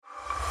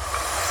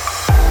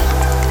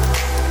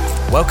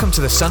Welcome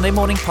to the Sunday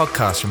morning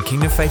podcast from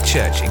Kingdom Faith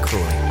Church in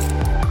Crawley.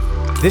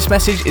 This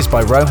message is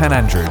by Rohan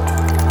Andrew.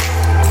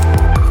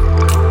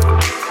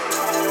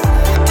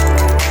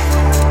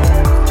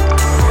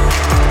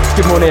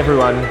 Good morning,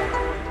 everyone.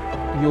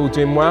 You all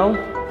doing well?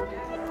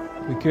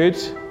 We good?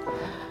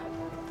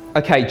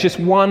 Okay, just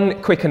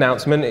one quick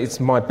announcement. It's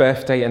my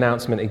birthday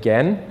announcement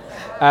again.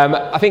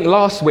 I think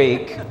last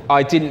week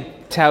I didn't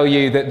tell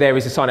you that there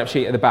is a sign-up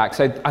sheet at the back.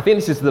 So I think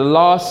this is the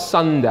last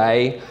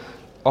Sunday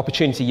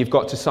opportunity you've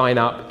got to sign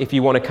up if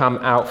you want to come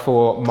out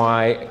for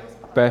my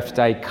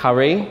birthday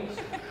curry.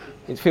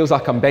 It feels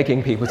like I'm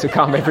begging people to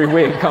come every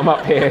week, come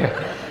up here.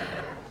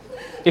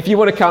 If you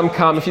want to come,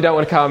 come. If you don't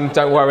want to come,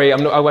 don't worry,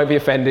 I won't be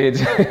offended.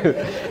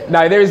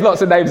 No, there is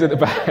lots of names at the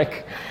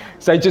back.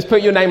 So just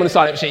put your name on the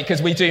sign-up sheet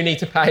because we do need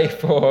to pay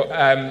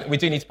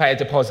a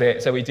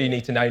deposit. So we do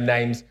need to know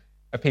names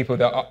of people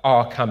that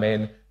are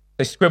coming.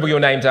 So scribble your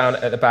name down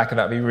at the back and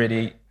that'd be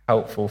really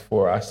helpful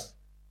for us.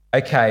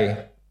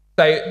 Okay.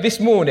 So this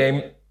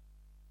morning,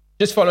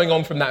 just following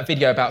on from that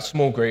video about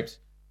small groups,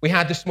 we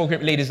had the small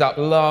group leaders up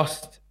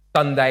last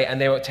Sunday and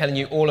they were telling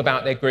you all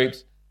about their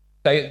groups.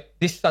 So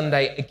this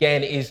Sunday,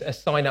 again, is a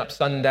sign-up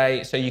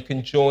Sunday, so you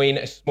can join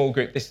a small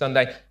group this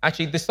Sunday.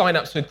 Actually, the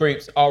sign-ups for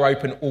groups are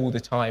open all the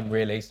time,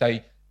 really. So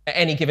at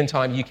any given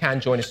time, you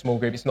can join a small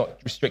group. It's not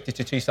restricted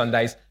to 2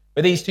 Sundays.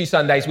 But these 2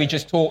 Sundays, we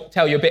just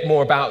tell you a bit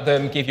more about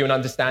them, give you an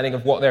understanding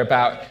of what they're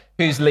about,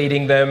 who's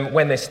leading them,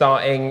 when they're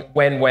starting,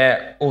 when,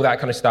 where, all that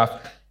kind of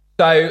stuff.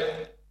 So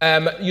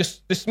the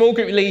small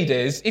group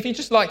leaders, if you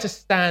just like to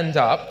stand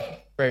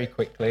up very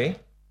quickly, if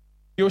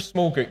you're a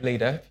small group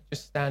leader, if you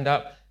just stand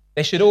up,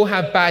 they should all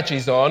have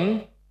badges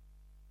on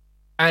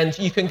and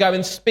you can go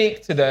and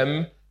speak to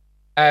them.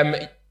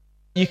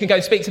 You can go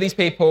and speak to these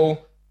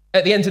people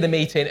at the end of the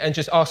meeting and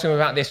just ask them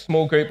about their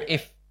small group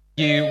if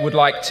you would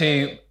like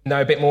to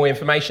know a bit more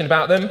information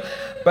about them.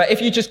 But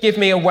if you just give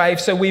me a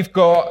wave, so we've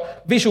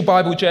got Visual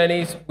Bible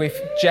Journeys with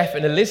Jeff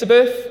and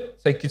Elizabeth,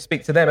 so you could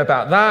speak to them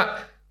about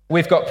that.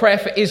 We've got Prayer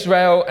for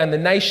Israel and the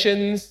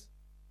Nations.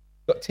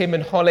 We've got Tim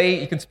and Holly.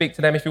 You can speak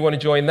to them if you want to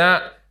join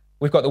that.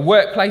 We've got the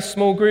Workplace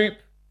Small Group.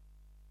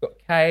 We've got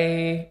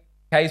Kay.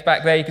 Kay's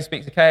back there. You can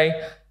speak to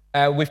Kay.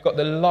 We've got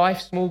the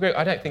Life Small Group.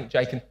 I don't think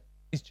Jake can...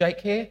 Is Jake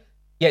here?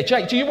 Yeah,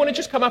 Jake, do you want to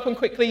just come up and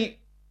quickly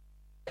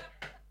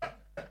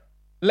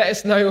let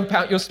us know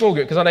about your small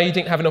group? Because I know you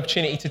didn't have an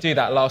opportunity to do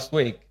that last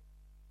week.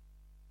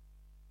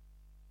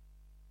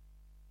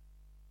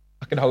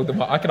 I can hold the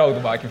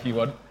mic if you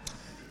want.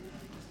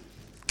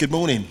 Good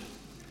morning.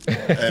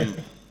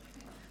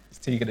 It's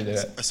T going to do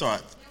it. That's all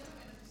right.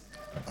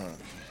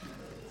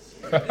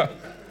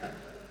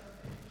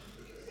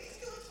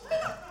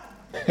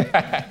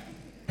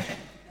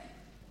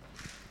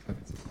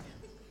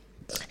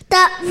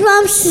 That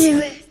rhymes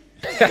with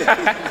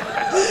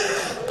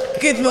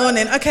Good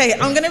morning. Okay,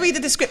 I'm going to read the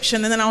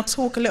description and then I'll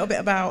talk a little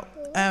bit about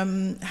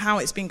how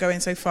it's been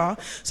going so far.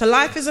 So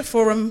Life is a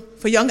forum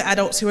for young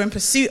adults who are in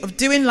pursuit of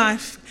doing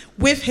life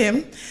with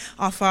Him,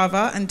 our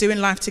Father, and doing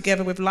life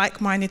together with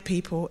like-minded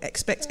people.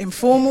 Expect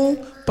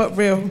informal but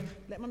real.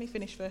 Let Mummy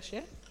finish first,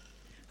 yeah?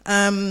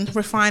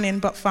 Refining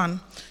but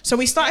fun. So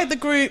we started the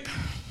group,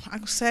 I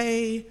would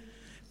say,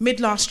 mid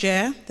last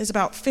year. There's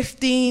about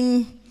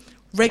 15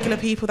 regular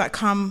people that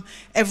come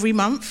every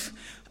month.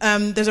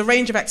 There's a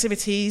range of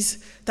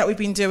activities that we've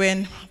been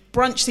doing.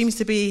 Brunch seems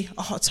to be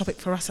a hot topic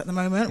for us at the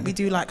moment. We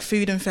do like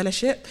food and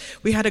fellowship.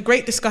 We had a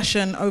great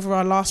discussion over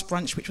our last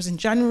brunch, which was in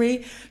January.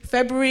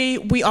 February,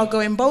 we are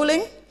going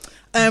bowling.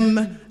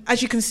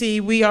 As you can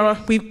see,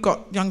 we've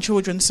got young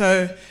children,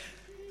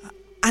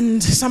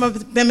 and some of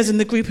the members in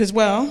the group as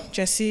well.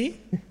 Jesse,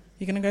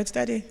 you're going to go to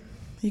Daddy?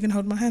 You can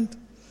hold my hand?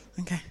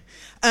 Okay.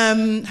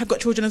 Have got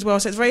children as well,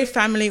 so it's very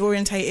family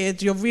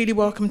orientated. You're really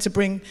welcome to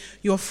bring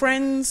your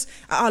friends.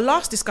 At our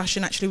last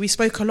discussion, actually, we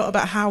spoke a lot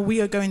about how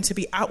we are going to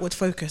be outward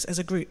focused as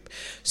a group.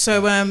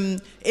 So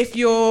if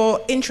you're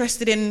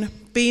interested in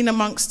being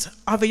amongst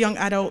other young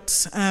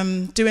adults,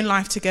 doing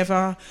life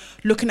together,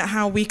 looking at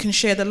how we can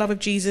share the love of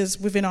Jesus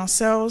within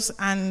ourselves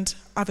and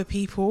other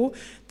people,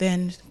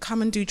 then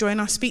come and join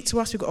us, speak to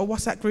us. We've got a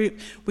WhatsApp group.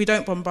 We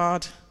don't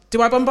bombard.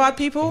 Do I bombard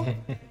people?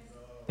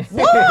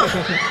 What?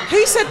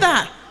 Who said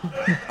that?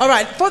 All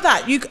right, for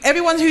that,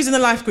 everyone who's in the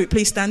life group,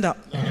 please stand up.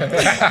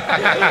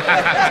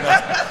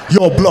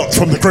 You're blocked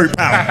from the group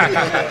now.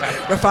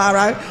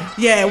 Rafaro.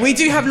 Yeah, we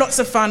do have lots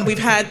of fun. We've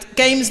had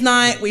games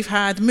night, we've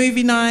had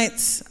movie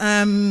nights.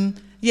 And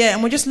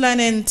we're just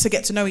learning to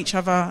get to know each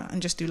other and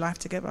just do life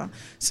together.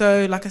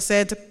 So, like I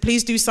said,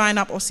 please do sign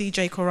up or see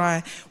Jake or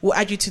I. We'll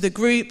add you to the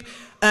group.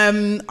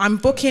 I'm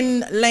booking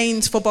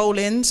lanes for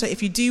bowling, so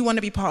if you do want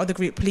to be part of the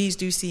group, please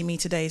do see me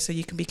today so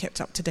you can be kept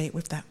up to date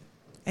with that.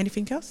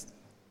 Anything else?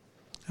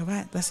 All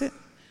right, that's it.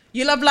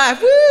 You love life,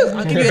 woo!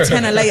 I'll give you a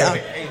tenner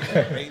later.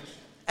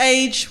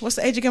 Age, what's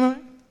the age again, Mary?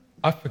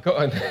 I've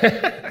forgotten. What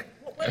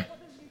did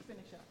you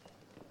finish at?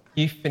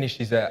 Youth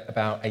finishes at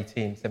about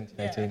 17,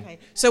 18. Okay.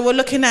 So we're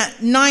looking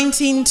at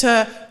 19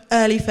 to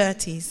early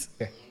 30s.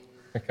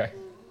 Okay.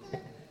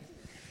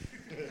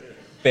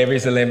 There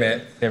is a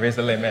limit.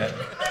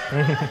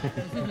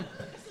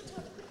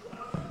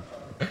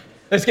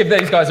 Let's give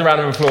these guys a round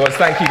of applause.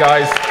 Thank you,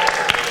 guys.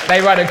 They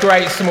run a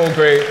great small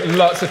group.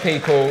 Lots of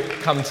people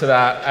come to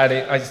that, and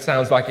it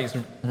sounds like it's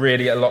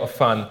really a lot of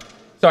fun.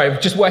 Sorry,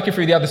 just working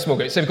through the other small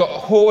groups. So we've got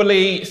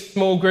Hawley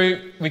small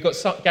group. We've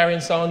got Gary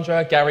and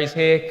Sandra. Gary's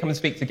here. Come and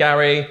speak to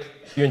Gary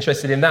if you're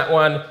interested in that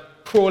one.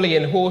 Crawley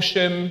and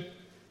Horsham.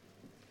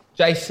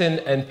 Jason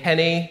and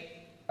Penny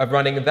are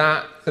running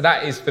that. So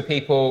that is for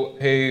people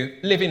who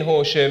live in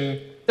Horsham.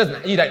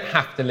 You don't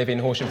have to live in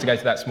Horsham to go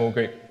to that small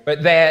group,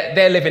 but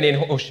they're living in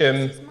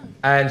Horsham,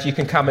 and you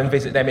can come and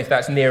visit them if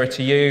that's nearer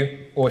to you,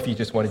 or if you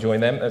just want to join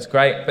them, that's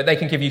great. But they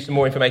can give you some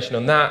more information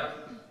on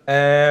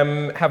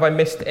that. Have I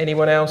missed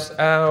anyone else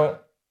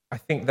out? I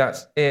think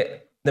that's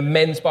it. The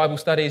men's Bible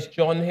study, is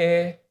John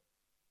here?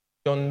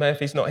 John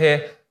Murphy's not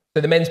here.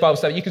 So the men's Bible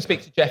study, you can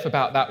speak to Jeff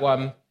about that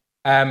one.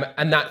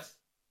 And that's,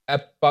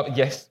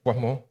 yes, one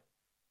more.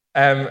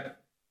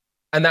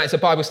 And that's a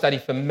Bible study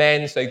for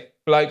men. So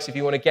blokes, if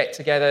you want to get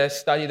together,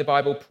 study the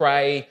Bible,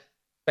 pray,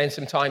 spend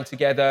some time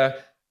together.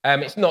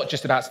 It's not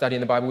just about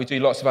studying the Bible. We do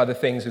lots of other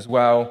things as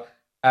well.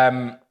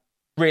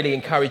 Really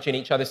encouraging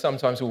each other.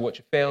 Sometimes we'll watch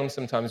a film.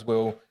 Sometimes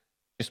we'll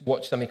just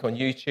watch something on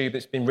YouTube.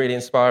 It's been really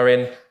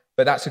inspiring.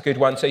 But that's a good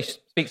one. So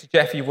speak to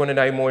Jeff if you want to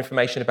know more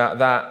information about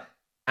that.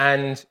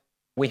 And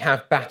we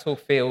have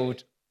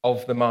Battlefield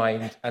of the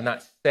Mind. And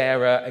that's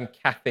Sarah and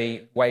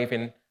Kathy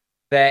waving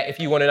there. If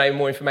you want to know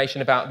more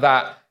information about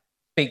that,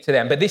 speak to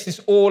them. But this is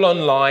all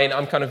online.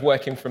 I'm kind of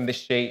working from this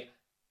sheet.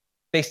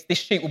 This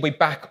sheet will be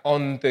back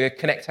on the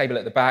Connect table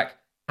at the back.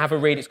 Have a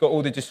read. It's got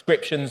all the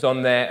descriptions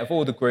on there of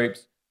all the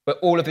groups. But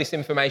all of this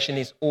information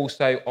is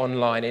also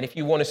online. And if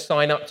you want to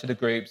sign up to the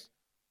groups,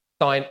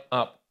 sign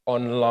up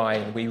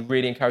online. We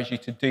really encourage you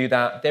to do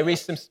that. There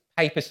is some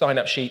paper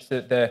sign-up sheets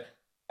that the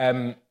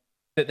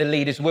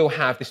leaders will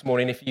have this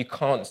morning if you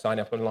can't sign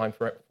up online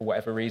for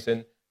whatever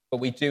reason.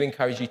 But we do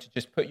encourage you to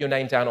just put your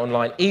name down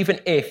online. Even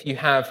if you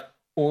have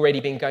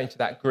already been going to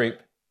that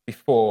group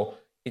before,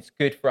 it's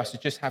good for us to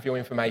just have your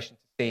information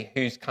to see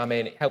who's come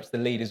in. It helps the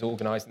leaders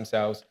organise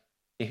themselves,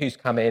 see who's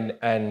come in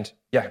and,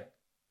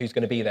 who's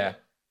going to be there.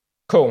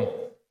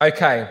 Cool.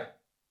 Okay.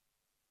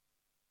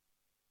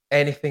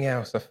 Anything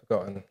else I've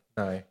forgotten?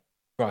 No.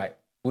 Right.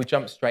 We'll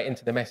jump straight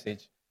into the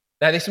message.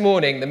 Now, this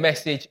morning, the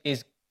message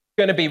is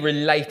going to be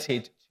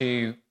related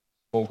to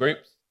small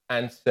groups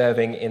and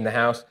serving in the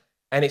house.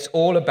 And it's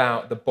all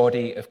about the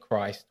body of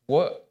Christ.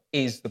 What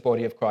is the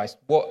body of Christ?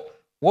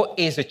 What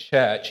is a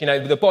church? You know,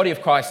 the body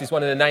of Christ is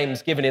one of the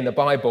names given in the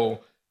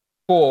Bible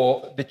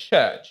for the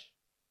church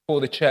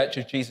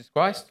of Jesus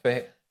Christ,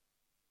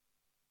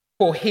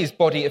 for his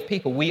body of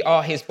people. We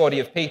are his body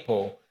of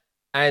people.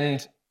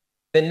 And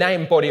the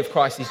name body of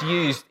Christ is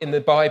used in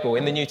the Bible,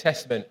 in the New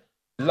Testament,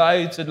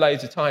 loads and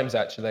loads of times,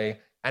 actually.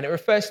 And it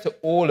refers to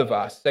all of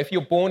us. So if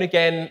you're born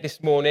again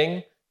this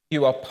morning,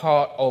 you are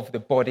part of the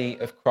body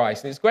of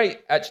Christ. And it's great,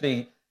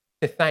 actually,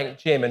 to thank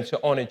Jim and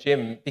to honour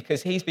Jim,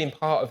 because he's been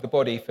part of the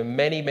body for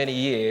many, many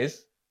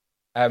years,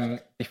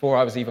 before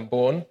I was even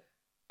born.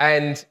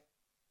 And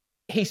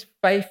he's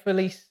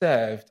faithfully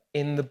served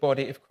in the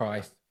body of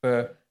Christ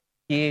for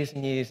years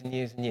and years and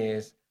years and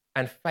years,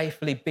 and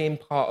faithfully been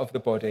part of the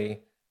body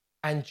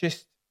and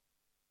just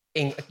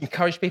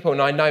encourage people.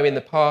 And I know in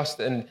the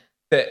past and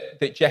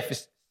that Jeff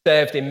has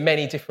served in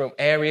many different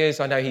areas.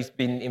 I know he's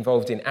been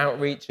involved in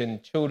outreach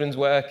and children's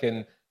work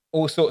and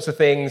all sorts of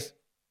things.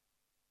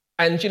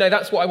 And, you know,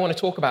 that's what I want to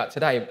talk about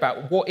today,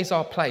 about what is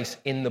our place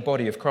in the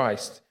body of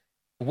Christ?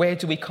 Where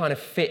do we kind of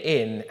fit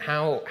in?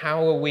 How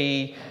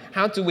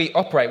do we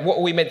operate? What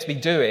are we meant to be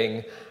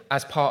doing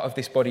as part of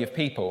this body of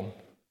people?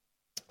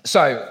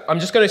 So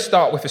I'm just going to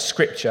start with a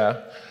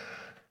scripture,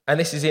 and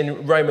this is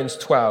in Romans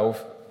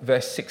 12,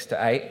 verse 6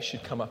 to 8. It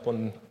should come up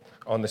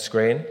on the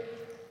screen.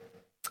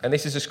 And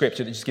this is a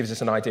scripture that just gives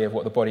us an idea of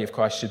what the body of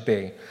Christ should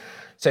be.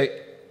 So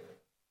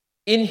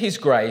in his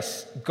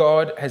grace,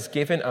 God has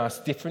given us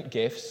different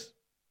gifts.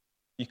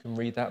 You can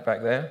read that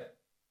back there.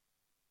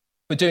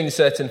 For doing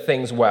certain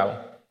things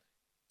well.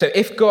 So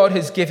if God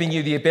has given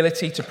you the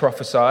ability to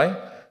prophesy,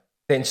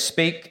 then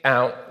speak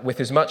out with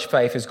as much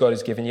faith as God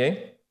has given you.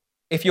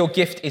 If your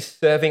gift is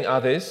serving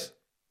others,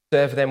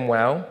 serve them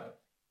well.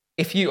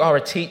 If you are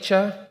a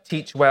teacher,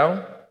 teach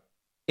well.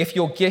 If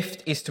your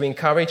gift is to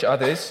encourage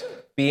others,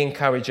 be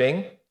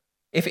encouraging.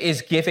 If it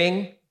is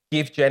giving,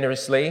 give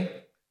generously.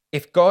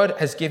 If God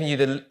has given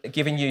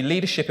you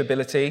leadership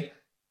ability,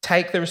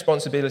 take the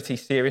responsibility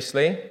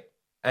seriously.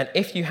 And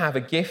if you have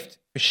a gift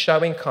for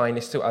showing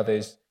kindness to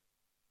others,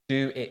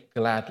 do it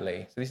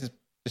gladly. So this is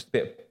just a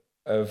bit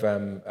of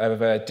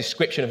a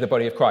description of the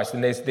body of Christ.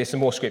 And there's some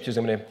more scriptures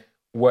I'm going to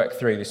work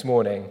through this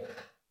morning.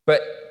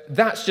 But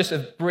that's just a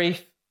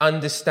brief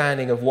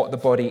understanding of what the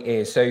body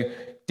is. So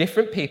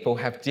different people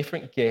have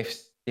different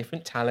gifts,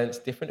 different talents,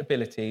 different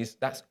abilities.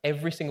 That's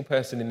every single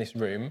person in this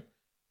room.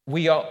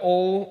 We are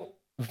all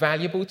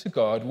valuable to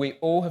God. We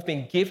all have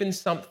been given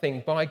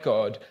something by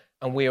God,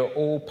 and we are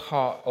all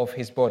part of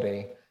his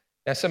body.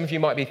 Now, some of you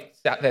might be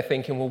sat there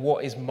thinking, well,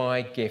 what is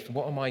my gift?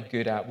 What am I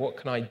good at? What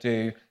can I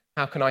do?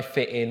 How can I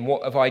fit in?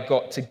 What have I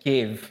got to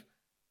give?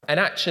 And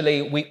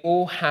actually, we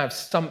all have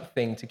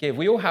something to give.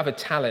 We all have a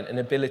talent and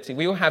ability.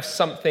 We all have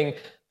something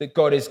that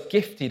God has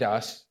gifted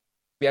us to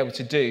be able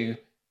to do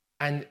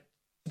and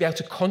to be able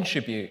to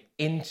contribute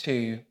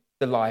into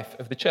the life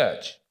of the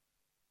church.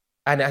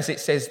 And as it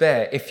says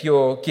there, if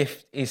your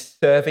gift is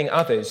serving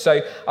others.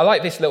 So I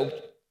like this little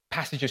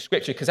passage of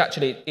scripture because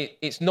actually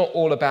it's not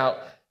all about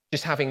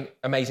just having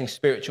amazing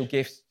spiritual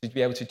gifts to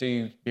be able to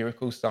do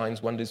miracles,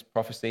 signs, wonders,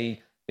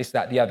 prophecy, this,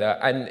 that, the other.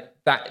 And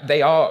that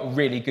they are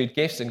really good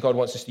gifts, and God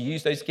wants us to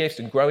use those gifts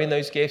and grow in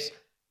those gifts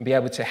and be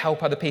able to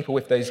help other people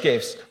with those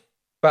gifts.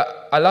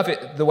 But I love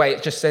it the way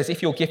it just says,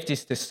 if your gift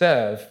is to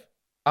serve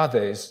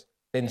others,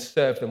 then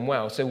serve them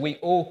well. So we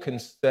all can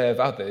serve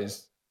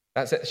others.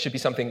 That should be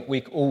something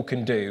we all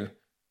can do.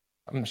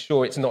 I'm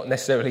sure it's not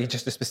necessarily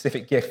just a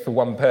specific gift for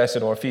one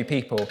person or a few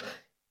people.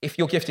 If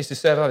your gift is to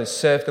serve others,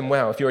 serve them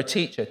well. If you're a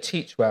teacher,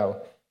 teach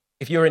well.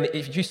 If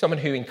you're someone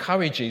who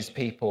encourages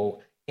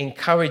people,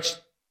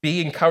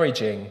 be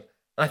encouraging. And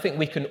I think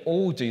we can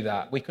all do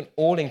that. We can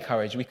all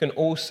encourage. We can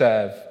all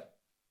serve.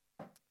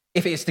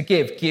 If it's to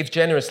give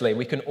generously.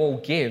 We can all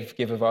give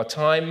of our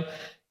time. You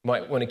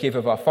might want to give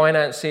of our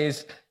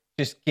finances.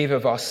 Just give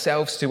of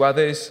ourselves to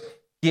others.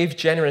 Give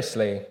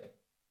generously.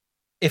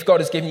 If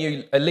God has given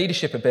you a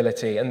leadership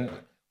ability, and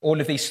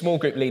all of these small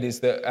group leaders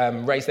that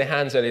raised their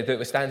hands earlier that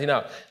were standing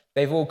up,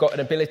 they've all got an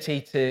ability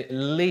to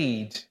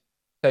lead.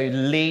 So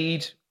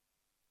lead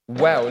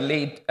well.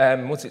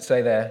 What's it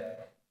say there?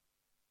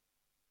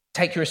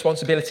 Take your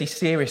responsibility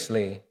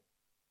seriously.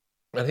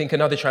 I think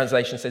another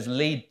translation says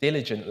lead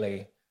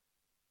diligently.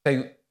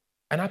 So,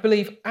 and I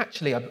believe,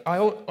 actually, I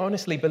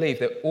honestly believe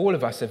that all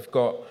of us have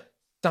got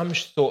some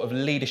sort of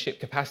leadership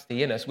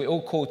capacity in us. We're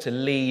all called to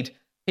lead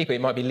people.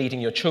 It might be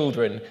leading your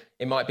children.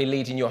 It might be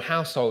leading your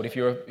household if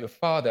you're your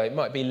father. It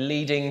might be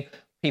leading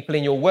people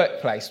in your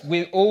workplace.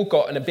 We've all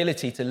got an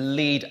ability to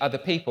lead other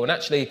people. And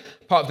actually,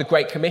 part of the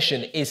Great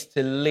Commission is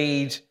to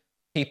lead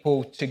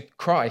people to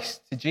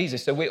Christ, to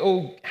Jesus. So we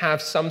all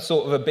have some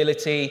sort of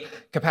ability,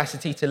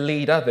 capacity to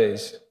lead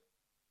others.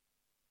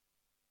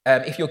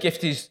 If your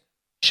gift is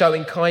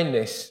showing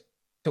kindness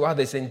to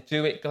others, then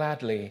do it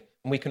gladly.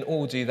 And we can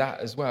all do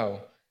that as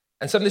well.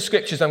 And some of the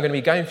scriptures I'm going to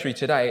be going through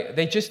today,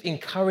 they're just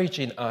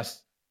encouraging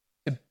us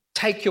to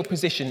take your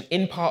position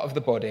in part of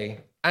the body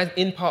and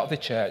in part of the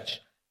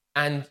church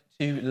and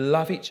to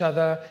love each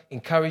other,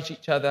 encourage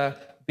each other,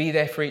 be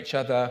there for each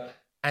other,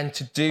 and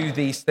to do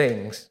these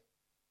things.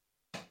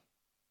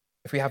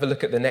 If we have a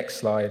look at the next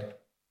slide.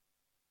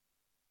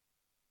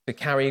 So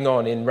carrying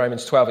on in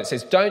Romans 12, it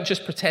says, don't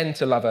just pretend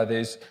to love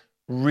others,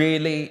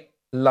 really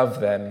love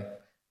them.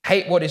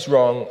 Hate what is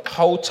wrong,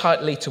 hold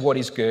tightly to what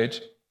is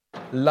good,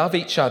 love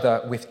each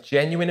other with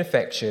genuine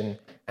affection,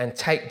 and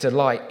take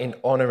delight in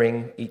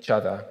honouring each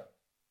other.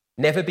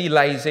 Never be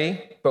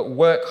lazy, but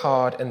work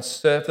hard and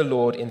serve the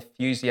Lord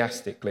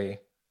enthusiastically.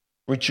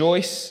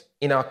 Rejoice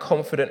in our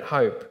confident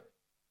hope.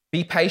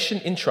 Be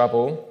patient in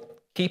trouble,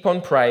 keep on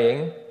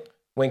praying.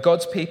 When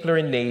God's people are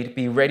in need,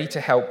 be ready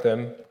to help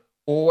them.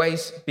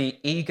 Always be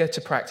eager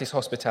to practice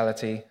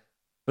hospitality.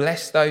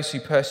 Bless those who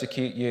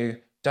persecute you.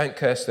 Don't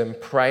curse them.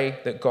 Pray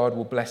that God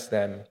will bless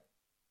them.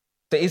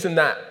 So isn't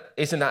that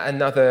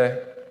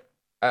another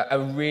a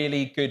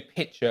really good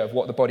picture of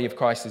what the body of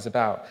Christ is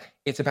about?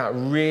 It's about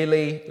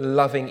really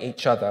loving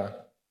each other.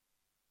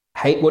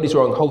 Hate what is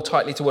wrong, hold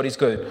tightly to what is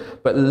good,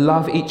 but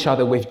love each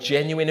other with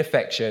genuine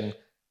affection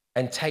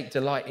and take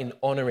delight in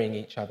honouring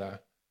each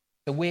other.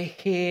 So we're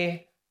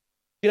here.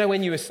 You know,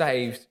 when you were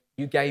saved,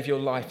 you gave your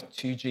life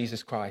to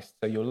Jesus Christ,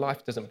 so your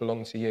life doesn't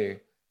belong to you.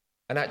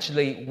 And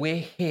actually, we're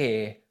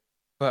here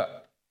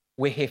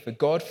for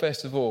God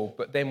first of all,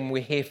 but then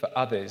we're here for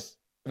others.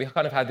 We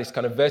kind of had this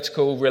kind of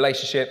vertical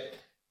relationship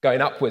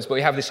going upwards, but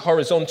we have this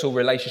horizontal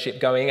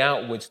relationship going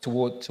outwards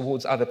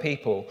towards other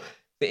people.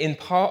 But in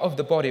part of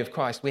the body of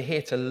Christ, we're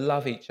here to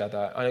love each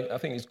other. I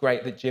think it's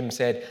great that Jim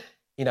said,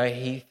 you know,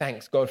 he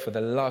thanks God for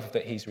the love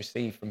that he's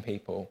received from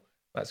people.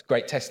 That's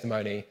great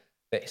testimony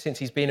that since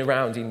he's been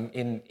around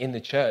in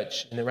the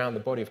church and around the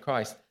body of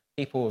Christ,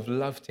 people have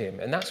loved him.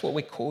 And that's what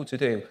we're called to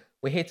do.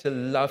 We're here to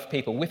love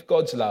people with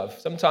God's love.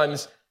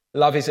 Sometimes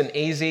love isn't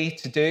easy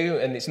to do,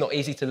 and it's not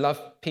easy to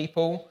love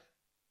people.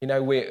 You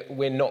know,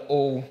 we're not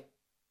all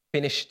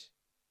finished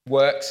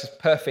works,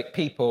 perfect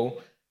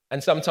people,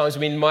 and sometimes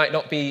we might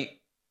not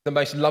be the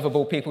most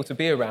lovable people to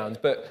be around,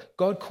 but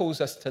God calls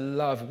us to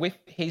love with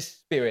his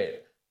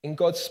Spirit. In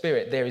God's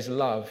Spirit, there is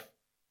love.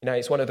 You know,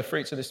 it's one of the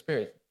fruits of the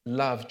Spirit.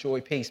 Love,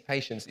 joy, peace,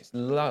 patience. It's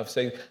love.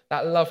 So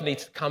that love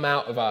needs to come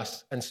out of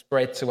us and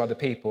spread to other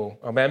people.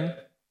 Amen?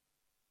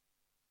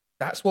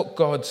 That's what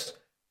God's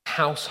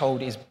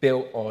household is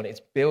built on.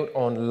 It's built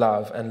on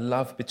love and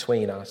love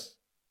between us.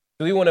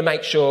 Do we want to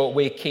make sure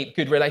we keep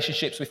good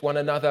relationships with one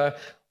another?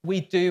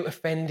 We do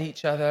offend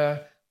each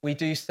other. We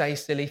do say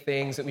silly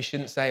things that we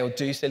shouldn't say or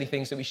do silly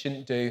things that we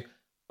shouldn't do.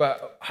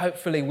 But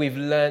hopefully we've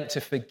learned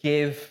to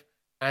forgive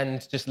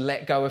and just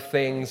let go of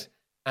things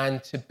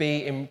and to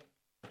be in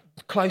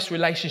close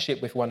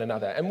relationship with one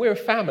another. And we're a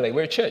family.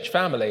 We're a church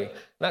family. And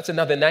that's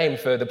another name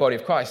for the body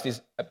of Christ,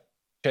 is a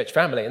church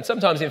family. And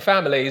sometimes in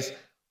families,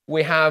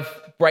 we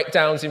have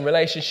breakdowns in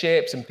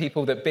relationships and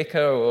people that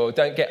bicker or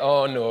don't get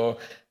on or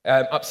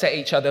upset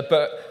each other,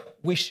 but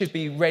we should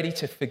be ready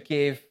to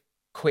forgive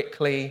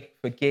quickly,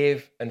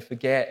 forgive and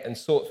forget and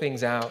sort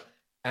things out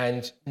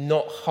and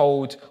not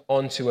hold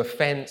on to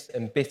offense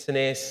and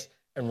bitterness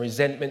and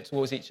resentment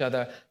towards each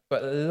other.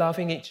 But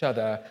loving each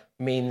other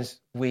means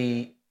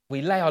we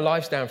lay our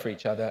lives down for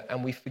each other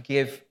and we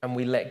forgive and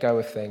we let go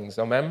of things.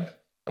 Amen?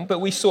 But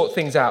we sort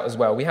things out as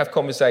well. We have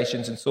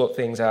conversations and sort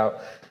things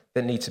out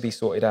that need to be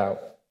sorted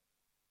out.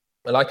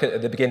 Like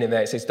at the beginning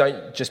there, it says,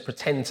 don't just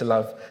pretend to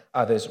love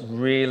others,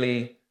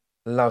 really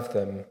love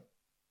them.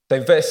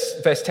 So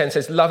verse 10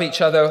 says, love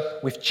each other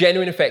with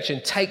genuine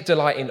affection, take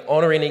delight in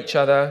honouring each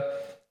other,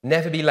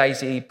 never be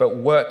lazy, but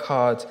work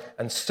hard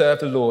and serve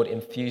the Lord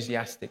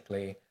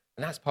enthusiastically.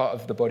 And that's part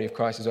of the body of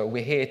Christ as well.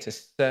 We're here to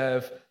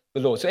serve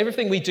the Lord. So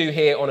everything we do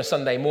here on a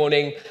Sunday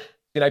morning,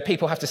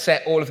 people have to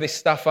set all of this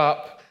stuff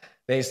up.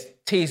 There's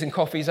teas and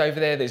coffees over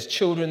there. There's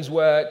children's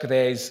work.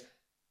 There's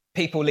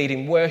people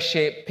leading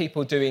worship,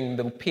 people doing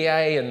the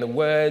PA and the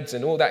words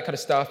and all that kind of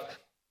stuff.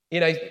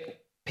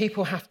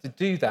 People have to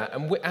do that.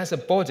 And as a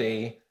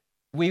body,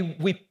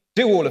 we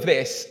do all of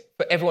this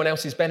for everyone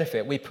else's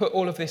benefit. We put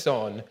all of this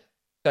on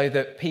so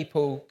that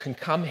people can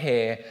come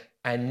here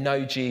and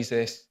know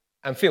Jesus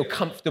and feel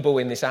comfortable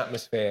in this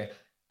atmosphere.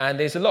 And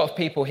there's a lot of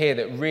people here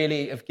that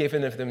really have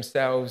given of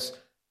themselves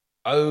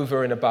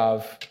over and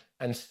above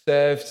and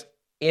served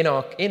in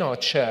our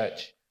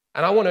church.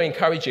 And I want to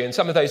encourage you, and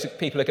some of those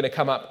people are going to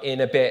come up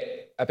in a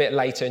bit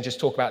later and just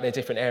talk about their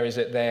different areas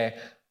that they're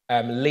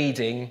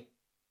leading,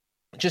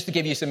 just to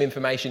give you some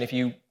information if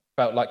you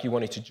felt like you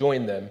wanted to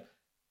join them.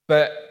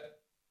 But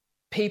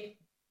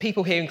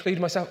people here,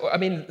 including myself,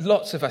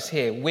 lots of us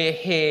here, we're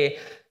here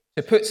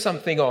to put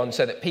something on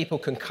so that people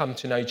can come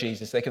to know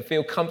Jesus. They can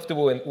feel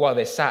comfortable while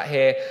they're sat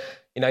here.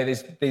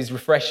 There's these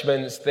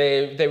refreshments.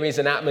 There is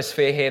an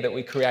atmosphere here that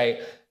we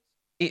create.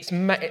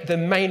 The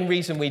main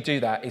reason we do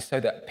that is so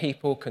that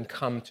people can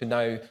come to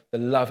know the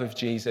love of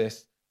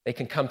Jesus. They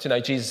can come to know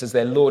Jesus as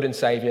their Lord and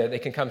Saviour. They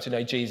can come to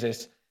know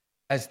Jesus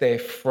as their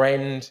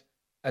friend,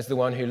 as the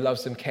one who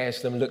loves them, cares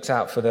for them, looks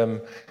out for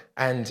them,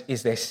 and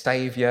is their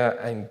Saviour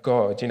and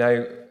God.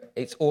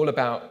 It's all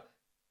about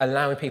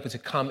allowing people to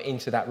come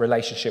into that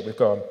relationship with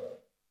God.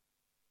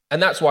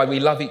 And that's why we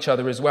love each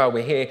other as well.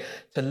 We're here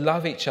to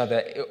love each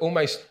other.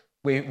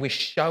 We're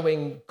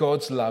showing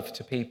God's love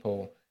to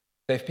people.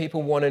 So if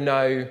people want to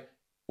know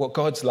what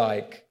God's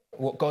like,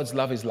 what God's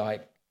love is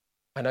like,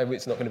 I know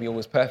it's not going to be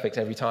always perfect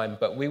every time,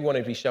 but we want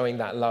to be showing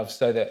that love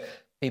so that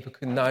people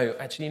can know,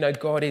 actually,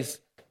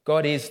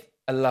 God is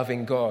a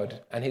loving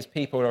God and his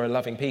people are a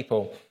loving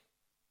people.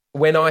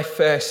 When I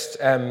first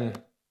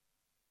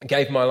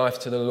gave my life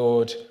to the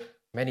Lord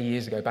many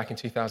years ago, back in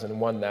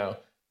 2001 now,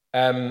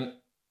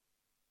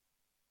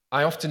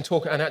 I often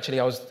talk, and actually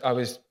I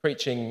was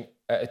preaching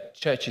at a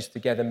Churches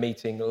Together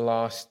meeting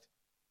last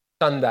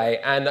Sunday,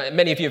 and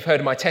many of you have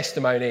heard of my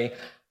testimony,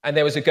 and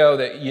there was a girl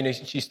that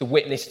she used to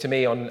witness to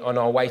me on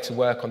our way to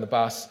work on the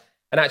bus,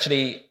 and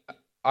actually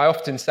I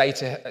often say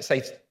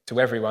to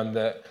everyone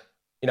that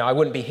I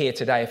wouldn't be here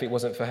today if it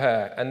wasn't for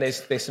her, and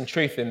there's some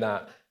truth in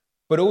that.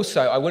 But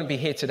also, I wouldn't be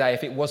here today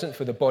if it wasn't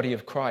for the body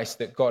of Christ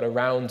that got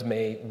around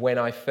me when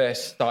I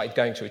first started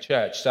going to a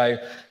church. So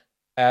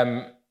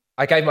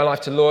I gave my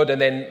life to the Lord,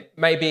 and then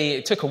maybe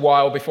it took a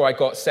while before I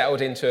got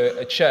settled into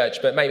a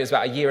church, but maybe it was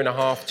about a year and a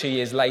half, 2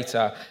 years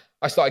later,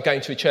 I started going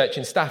to a church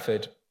in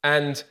Stafford.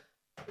 And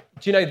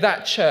do you know,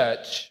 that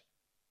church,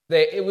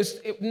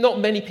 not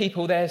many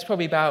people there. There's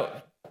probably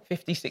about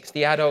 50,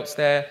 60 adults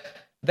there.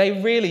 They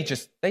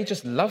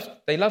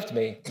loved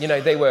me.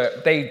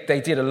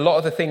 They did a lot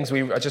of the things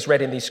I just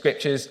read in these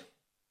scriptures.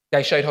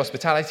 They showed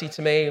hospitality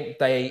to me.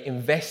 They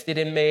invested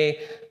in me.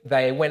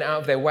 They went out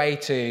of their way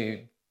to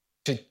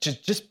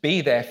just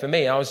be there for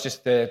me. I was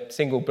just a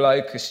single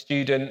bloke, a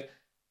student,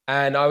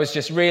 and I was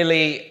just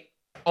really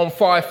on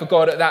fire for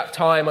God at that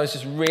time. I was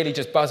just really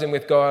just buzzing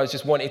with God. I was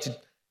just wanting to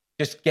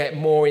just get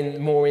more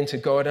into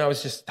God, and I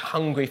was just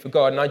hungry for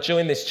God. And I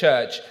joined this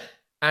church,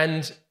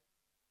 and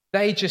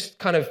they just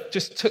kind of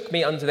just took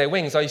me under their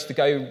wings. I used to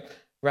go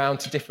around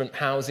to different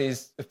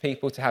houses of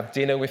people to have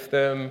dinner with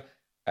them.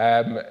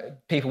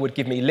 People would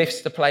give me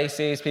lifts to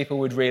places. People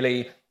would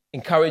really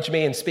encourage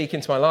me and speak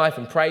into my life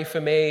and pray for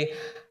me.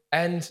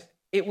 And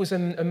it was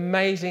an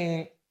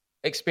amazing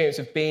experience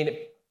of being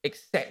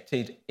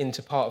accepted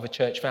into part of a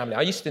church family.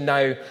 I used to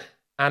know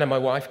Anna, my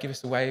wife. Give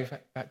us a wave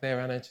back there,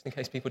 Anna, just in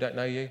case people don't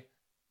know you.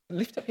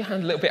 Lift up your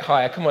hand a little bit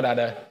higher. Come on,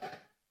 Anna.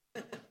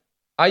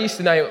 I used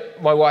to know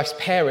my wife's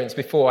parents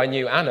before I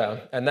knew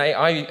Anna, and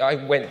I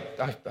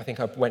think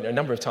I went a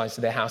number of times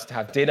to their house to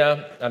have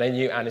dinner, and I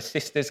knew Anna's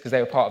sisters because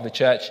they were part of the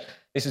church.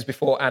 This was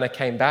before Anna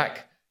came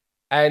back,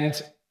 and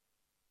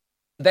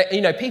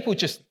people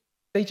just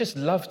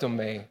loved on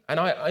me, and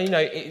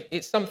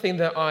it's something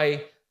that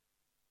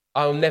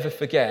I'll never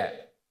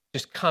forget.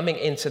 Just coming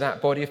into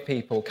that body of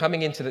people,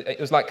 it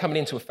was like coming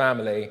into a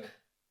family,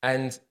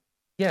 and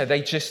yeah,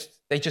 they just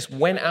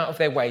went out of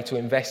their way to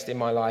invest in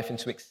my life and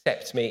to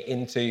accept me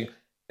into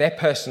their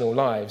personal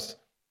lives.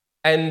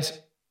 And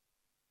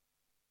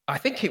I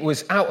think it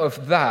was out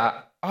of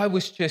that, I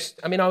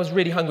was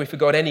really hungry for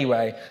God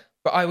anyway,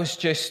 but I was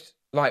just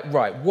like,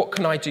 right, what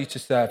can I do to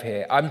serve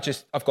here?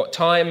 I've got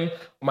time on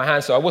my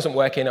hands, so I wasn't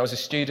working, I was a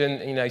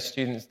student.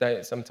 Students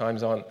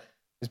sometimes aren't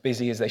as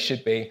busy as they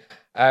should be.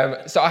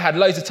 So I had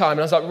loads of time,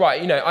 and I was like,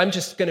 right, I'm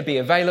just going to be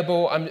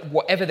available.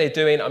 Whatever they're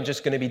doing, I'm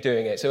just going to be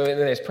doing it. So when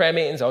there's prayer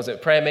meetings, I was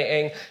at prayer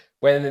meeting.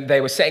 When they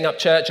were setting up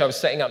church, I was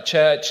setting up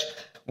church.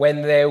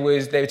 When they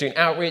were doing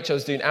outreach, I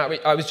was doing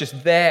outreach. I was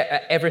just there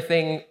at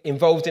everything,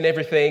 involved in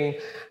everything.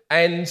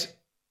 And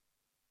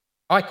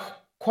I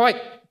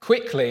quite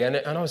quickly, and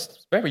I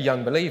was a very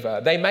young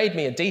believer, they made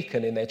me a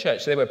deacon in their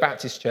church. So they were a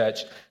Baptist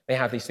church. They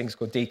have these things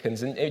called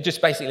deacons, and it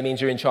just basically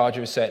means you're in charge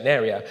of a certain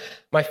area.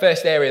 My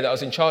first area that I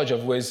was in charge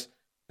of was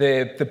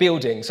the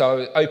building. So I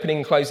was opening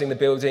and closing the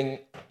building,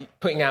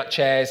 putting out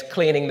chairs,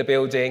 cleaning the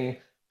building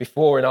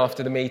before and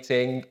after the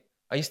meeting.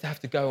 I used to have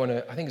to go on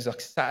I think it was like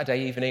a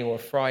Saturday evening or a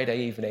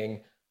Friday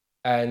evening,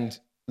 and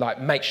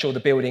make sure the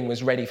building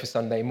was ready for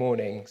Sunday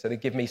morning. So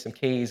they'd give me some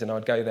keys and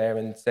I'd go there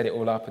and set it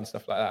all up and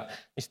stuff like that. I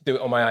used to do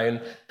it on my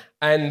own.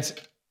 And,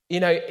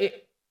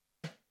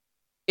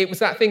 it was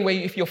that thing where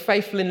if you're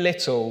faithful in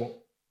little,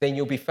 then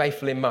you'll be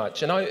faithful in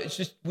much. And I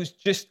was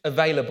just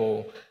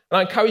available. And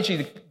I encourage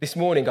you this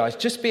morning, guys,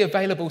 just be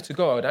available to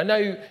God. I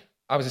know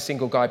I was a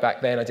single guy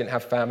back then. I didn't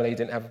have family,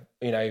 didn't have,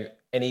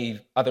 any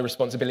other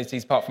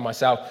responsibilities apart from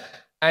myself.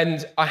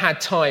 And I had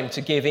time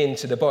to give in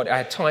to the body. I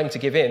had time to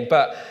give in,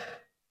 but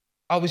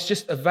I was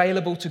just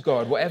available to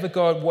God.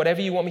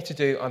 Whatever you want me to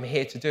do, I'm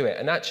here to do it.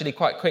 And actually,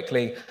 quite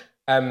quickly,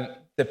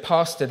 the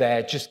pastor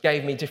there just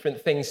gave me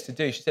different things to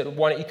do. She said,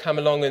 why don't you come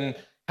along and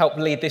help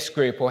lead this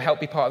group, or help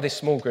be part of this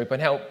small group,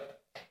 and help,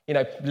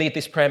 lead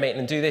this prayer meeting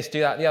and do this,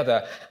 do that, the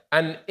other.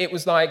 And it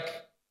was like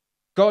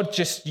God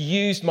just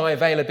used my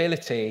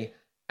availability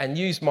and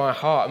used my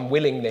heart and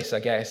willingness, I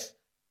guess,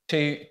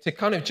 to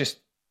kind of just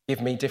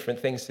give me different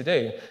things to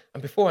do.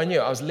 And before I knew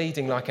it, I was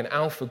leading like an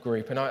alpha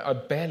group, and I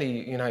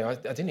barely, I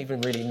didn't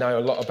even really know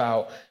a lot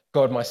about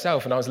God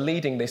myself, and I was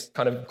leading this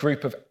kind of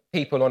group of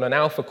people on an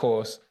alpha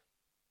course,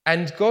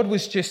 and God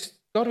was just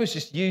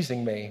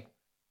using me.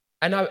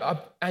 And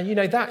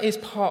that is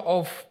part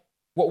of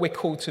what we're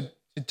called to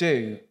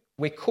do.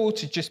 We're called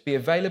to just be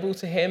available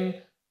to him,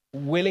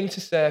 willing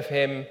to serve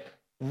him,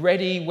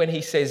 ready when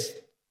he says,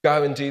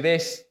 go and do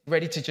this,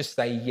 ready to just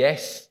say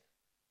yes.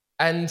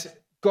 And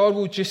God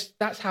will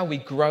that's how we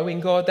grow in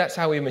God. That's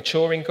how we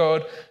mature in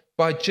God,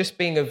 by just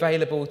being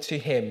available to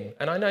him.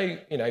 And I know,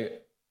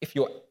 if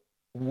you're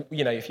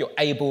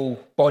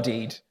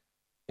able-bodied,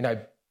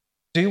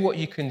 do what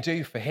you can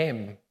do for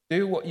him.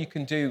 Do what you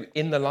can do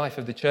in the life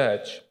of the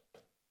church.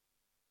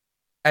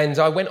 And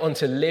I went on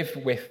to live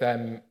with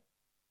the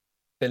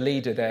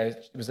leader there.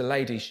 It was a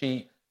lady.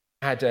 She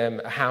had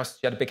a house.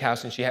 She had a big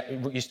house, and she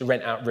used to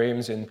rent out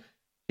rooms, and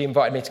she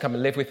invited me to come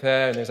and live with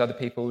her, and there's other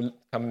people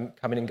coming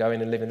and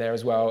going and living there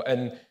as well.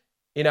 And,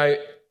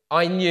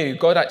 I knew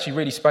God actually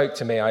really spoke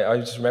to me. I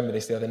just remember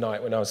this the other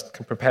night when I was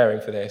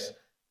preparing for this.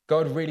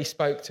 God really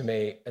spoke to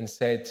me and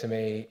said to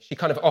me, she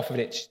kind of offered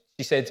it.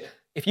 She said,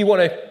 if you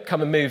want to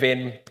come and move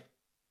in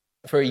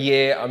for a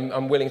year,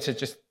 I'm willing to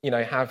just,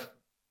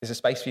 there's a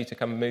space for you to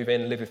come and move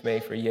in, live with me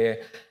for a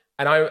year.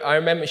 And I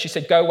remember she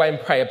said, go away and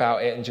pray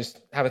about it and just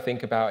have a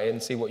think about it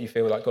and see what you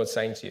feel like God's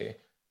saying to you.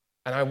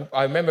 And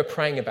I remember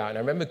praying about it, and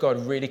I remember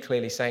God really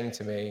clearly saying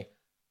to me,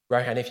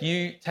 Rohan, if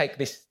you take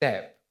this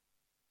step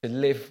to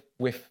live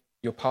with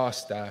your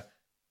pastor,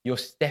 you're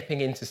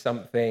stepping into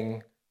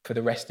something for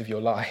the rest of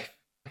your life.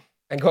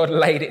 And God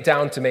laid it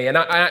down to me. And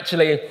I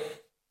actually,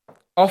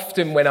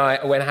 often when I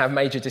have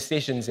major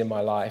decisions in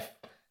my life,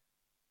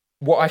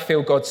 what I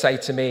feel God say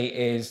to me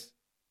is,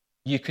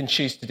 you can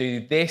choose to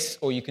do this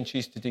or you can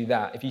choose to do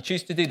that. If you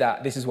choose to do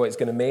that, this is what it's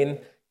going to mean.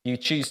 You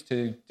choose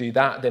to do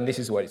that, then this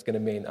is what it's going to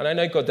mean. And I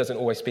know God doesn't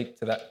always speak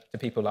to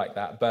people like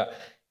that, but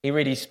he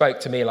really spoke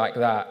to me like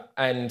that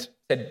and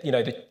said,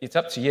 it's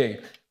up to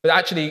you. But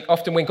actually,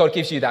 often when God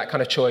gives you that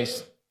kind of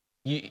choice,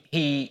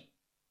 you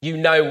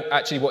know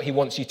actually what he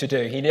wants you to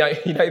do. You know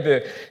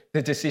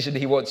the decision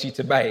he wants you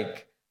to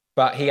make,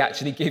 but he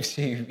actually gives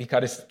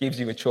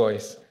you a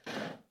choice.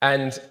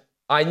 And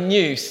I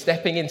knew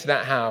stepping into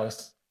that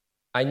house,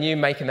 I knew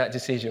making that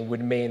decision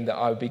would mean that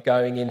I would be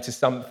going into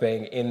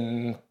something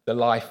in the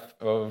life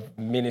of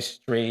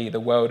ministry, the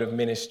world of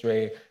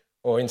ministry,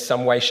 or in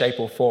some way, shape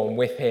or form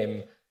with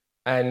him.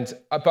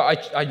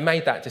 But I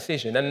made that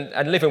decision.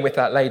 And living with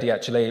that lady,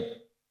 actually,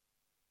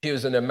 she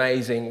was an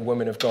amazing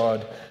woman of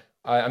God.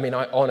 I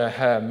honor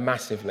her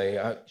massively.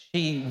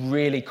 She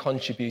really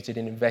contributed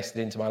and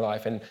invested into my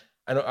life. And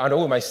I'd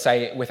almost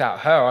say without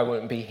her, I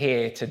wouldn't be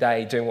here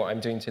today doing what I'm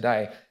doing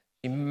today.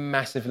 She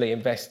massively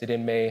invested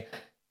in me.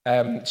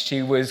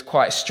 She was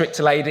quite a strict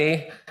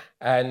lady.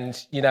 And,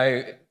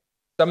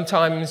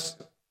 sometimes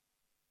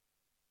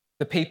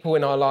the people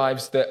in our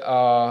lives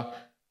that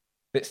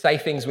say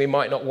things we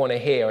might not want to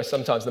hear are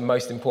sometimes the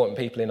most important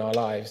people in our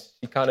lives.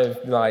 She kind of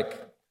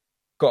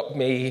got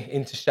me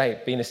into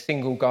shape, being a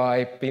single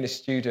guy, being a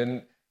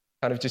student,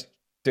 kind of just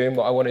doing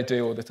what I want to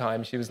do all the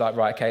time. She was like,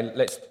 right,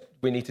 okay,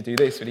 we need to do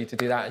this, we need to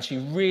do that. And she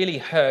really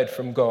heard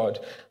from God.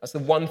 That's the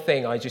one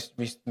thing I just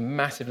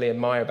massively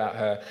admire about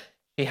her.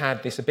 She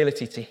had this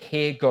ability to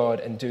hear God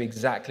and do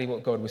exactly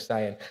what God was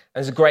saying.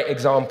 And it's a great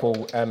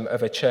example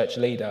of a church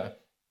leader.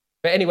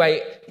 But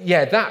anyway,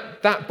 yeah,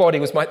 that body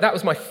was my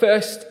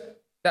first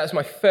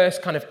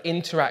kind of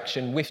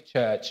interaction with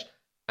church,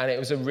 and it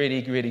was a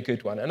really, really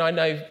good one. And I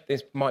know there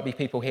might be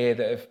people here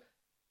that have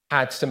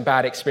had some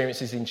bad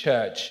experiences in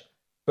church,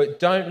 but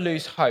don't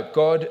lose hope.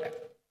 God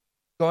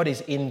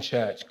is in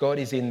church. God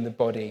is in the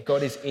body.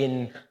 God is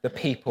in the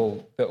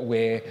people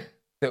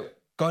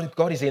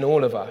God is in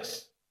all of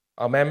us.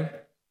 Amen.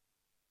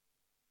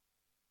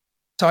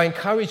 So I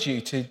encourage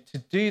you to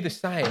do the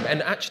same,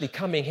 and actually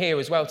coming here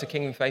as well to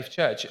Kingdom Faith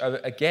Church.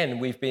 Again,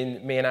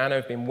 me and Anna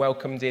have been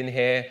welcomed in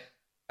here.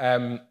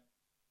 I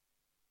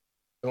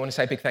want to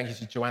say a big thank you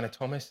to Joanna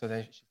Thomas. So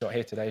she's not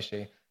here today, is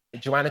she?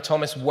 Joanna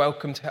Thomas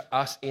welcomed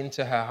us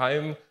into her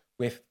home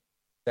with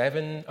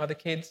 7 other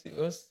kids. It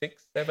was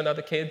 6, 7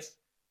 other kids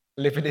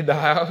living in the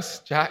house.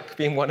 Jack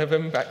being one of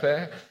them back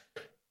there.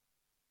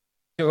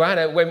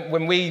 Joanna,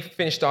 when we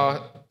finished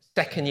our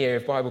second year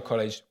of Bible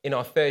college, in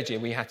our third year,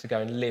 we had to go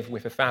and live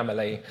with a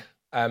family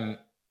that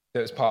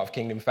was part of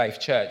Kingdom Faith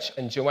Church.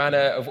 And Joanna,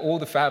 of all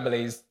the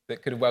families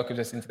that could have welcomed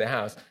us into their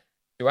house,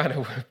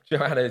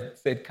 Joanna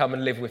said, come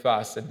and live with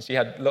us. And she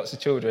had lots of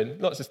children,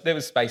 there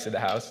was space in the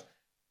house.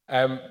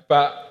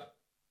 But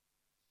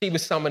she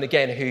was someone,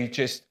 again, who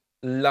just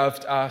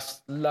loved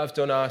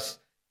on us,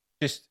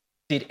 just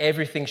did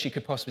everything she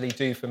could possibly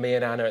do for me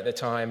and Anna at the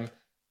time.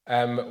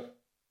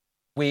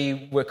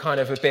 We were kind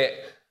of a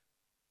bit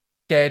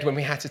scared when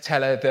we had to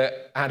tell her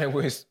that Anna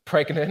was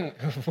pregnant.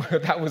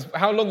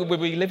 How long were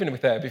we living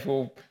with her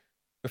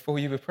before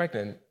you were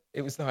pregnant?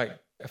 It was like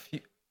a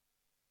few.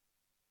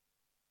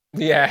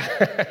 Yeah.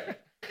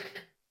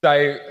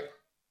 So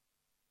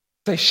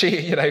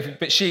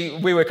she,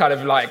 we were kind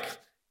of like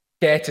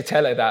scared to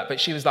tell her that, but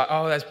she was like,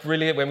 oh, that's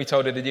brilliant. When we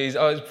told her the news,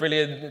 oh, it's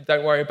brilliant,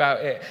 don't worry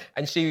about it.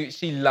 And she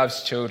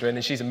loves children,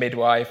 and she's a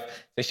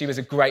midwife, so she was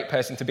a great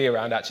person to be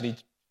around actually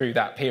through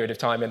that period of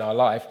time in our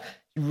life.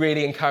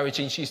 Really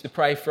encouraging. She used to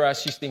pray for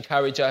us, she used to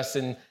encourage us,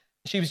 and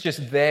she was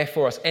just there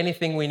for us.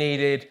 Anything we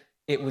needed,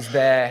 it was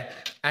there.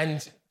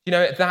 And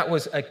that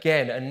was,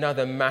 again,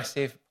 another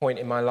massive point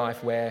in my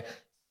life where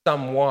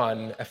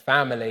a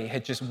family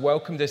had just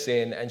welcomed us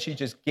in, and she'd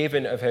just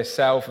given of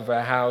herself, of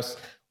her house.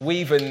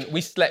 We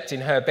slept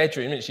in her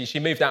bedroom, didn't she? She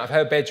moved out of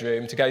her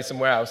bedroom to go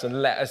somewhere else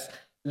and let us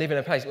live in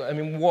a place. I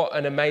mean, what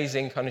an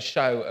amazing kind of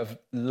show of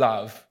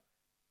love.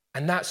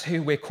 And that's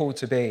who we're called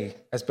to be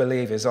as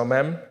believers.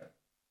 Amen.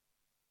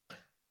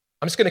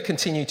 I'm just going to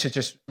continue to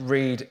just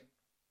read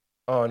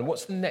on.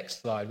 What's the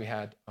next slide we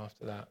had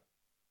after that?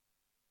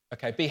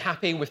 Okay, be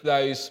happy with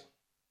those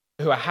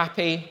who are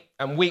happy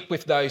and weep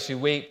with those who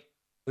weep.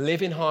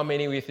 Live in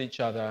harmony with each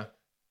other.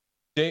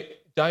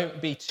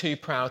 Don't be too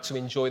proud to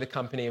enjoy the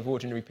company of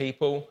ordinary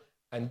people,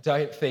 and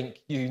don't think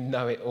you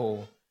know it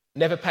all.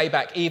 Never pay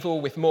back evil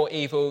with more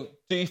evil.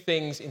 Do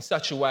things in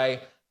such a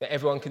way that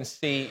everyone can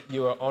see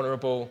you are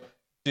honourable.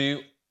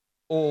 Do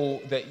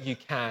all that you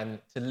can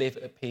to live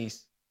at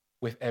peace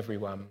with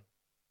everyone.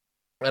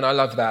 And I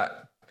love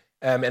that.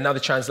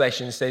 Another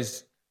translation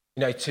says,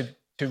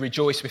 to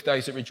rejoice with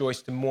those that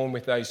rejoice, to mourn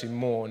with those who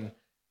mourn.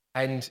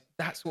 And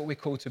that's what we're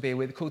called to be.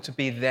 We're called to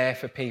be there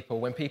for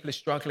people. When people are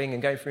struggling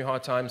and going through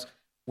hard times,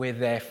 we're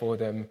there for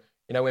them.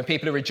 When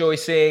people are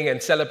rejoicing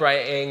and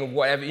celebrating,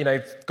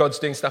 whatever, God's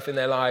doing stuff in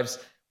their lives,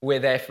 we're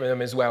there for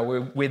them as well.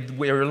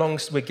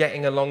 We're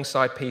getting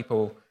alongside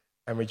people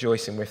and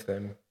rejoicing with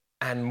them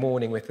and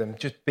mourning with them,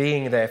 just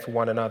being there for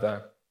one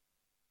another.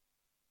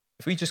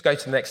 If we just go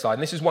to the next slide,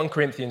 and this is 1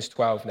 Corinthians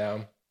 12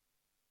 now,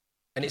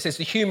 and it says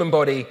the human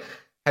body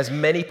has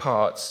many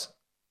parts,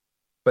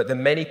 but the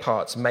many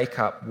parts make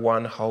up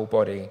one whole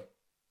body.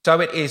 So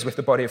it is with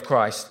the body of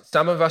Christ.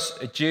 Some of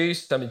us are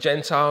Jews, some are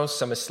Gentiles,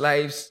 some are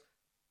slaves,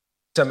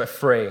 some are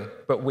free,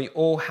 but we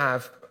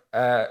have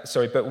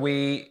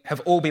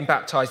all been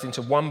baptized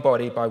into one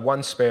body by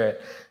one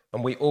Spirit,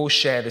 and we all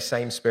share the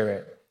same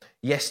Spirit.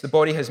 Yes, the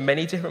body has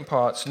many different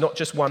parts, not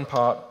just one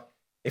part.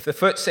 If the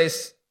foot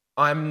says,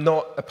 I'm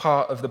not a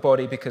part of the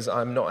body because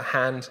I'm not a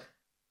hand,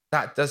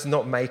 that does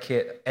not make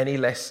it any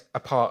less a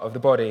part of the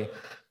body.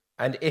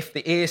 And if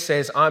the ear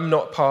says, I'm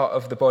not part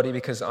of the body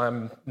because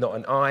I'm not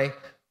an eye,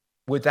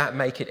 would that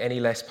make it any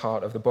less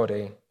part of the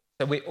body?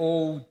 So we're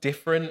all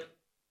different.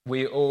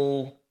 We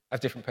all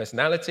have different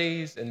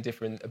personalities and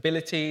different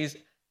abilities,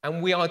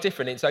 and we are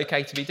different. It's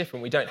okay to be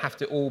different. We don't have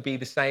to all be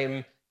the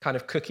same kind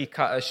of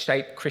cookie-cutter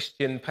shaped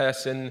Christian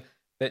person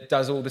that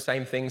does all the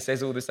same things,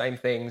 says all the same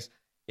things.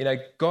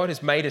 God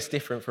has made us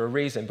different for a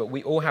reason, but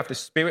we all have the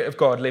Spirit of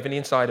God living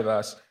inside of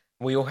us.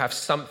 We all have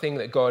something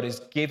that God has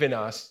given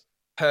us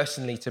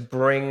personally to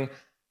bring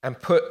and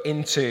put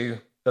into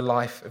the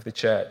life of the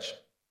church.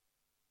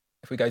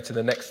 If we go to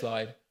the next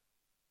slide.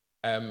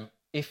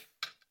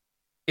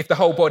 If the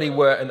whole body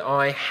were an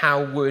eye,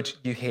 how would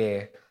you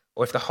hear?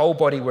 Or if the whole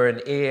body were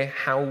an ear,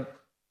 how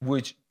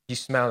would you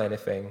smell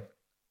anything?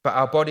 But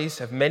our bodies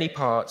have many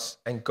parts,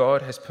 and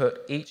God has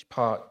put each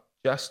part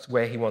just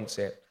where he wants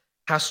it.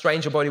 How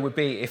strange a body would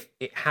be if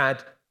it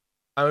had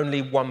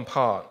only one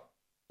part.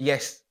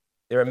 Yes,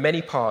 there are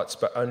many parts,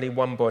 but only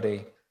one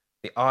body.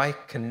 The eye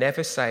can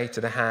never say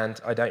to the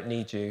hand, I don't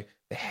need you.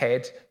 The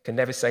head can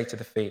never say to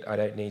the feet, I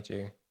don't need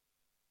you.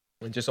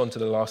 And just on to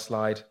the last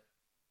slide,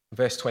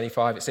 verse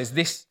 25, it says,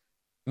 this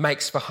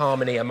makes for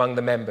harmony among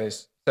the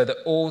members, so that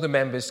all the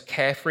members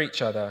care for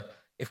each other.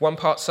 If one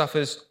part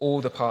suffers,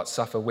 all the parts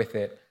suffer with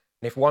it.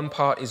 And if one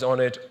part is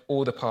honoured,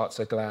 all the parts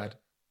are glad.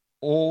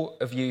 All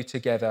of you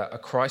together are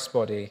Christ's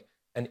body,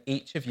 and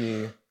each of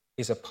you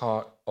is a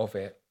part of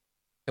it.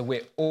 So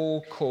we're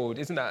all called,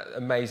 isn't that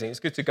amazing? It's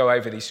good to go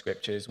over these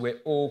scriptures. We're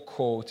all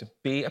called to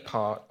be a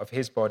part of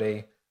his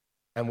body,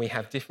 and we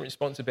have different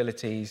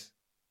responsibilities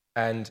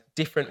and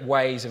different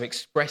ways of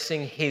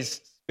expressing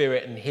his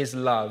spirit and his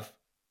love.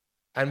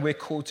 And we're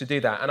called to do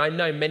that. And I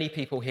know many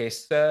people here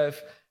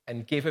serve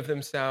and give of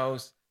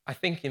themselves. I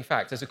think, in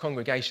fact, as a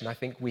congregation, I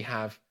think we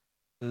have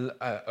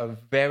a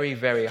very,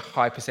 very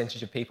high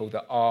percentage of people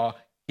that are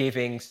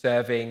giving,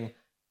 serving,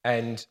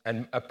 and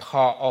a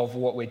part of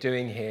what we're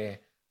doing here.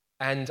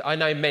 And I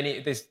know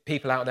there's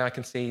people out there I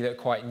can see that are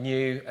quite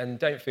new, and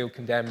don't feel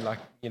condemned like,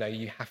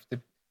 you have to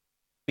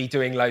be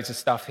doing loads of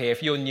stuff here.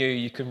 If you're new,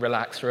 you can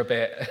relax for a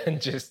bit and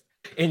just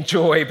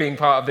enjoy being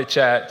part of the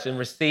church and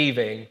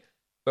receiving.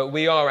 But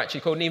we are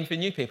actually called, and even for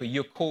new people,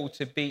 you're called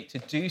to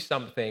do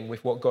something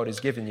with what God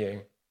has given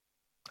you.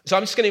 So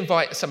I'm just going to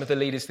invite some of the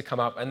leaders to come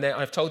up, and then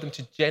I've told them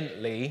to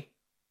gently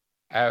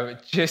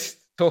just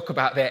talk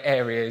about their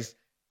areas.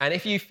 And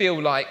if you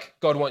feel like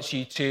God wants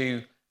you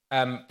to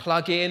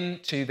plug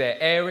in to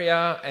their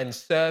area and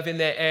serve in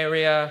their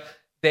area,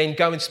 then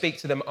go and speak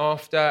to them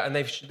after, and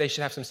they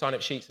should have some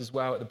sign-up sheets as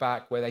well at the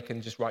back where they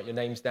can just write your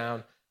names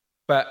down.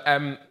 But,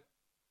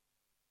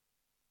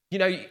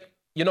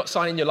 you're not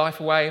signing your life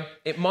away.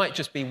 It might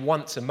just be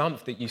once a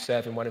month that you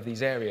serve in one of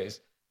these areas.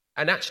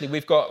 And actually,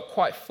 we've got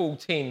quite full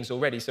teams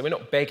already, so we're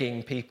not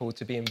begging people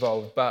to be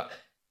involved. But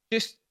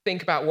just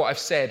think about what I've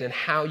said and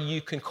how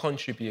you can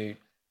contribute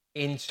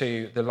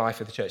into the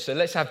life of the church. So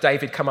let's have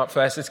David come up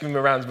first. Let's give him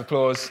a round of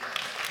applause.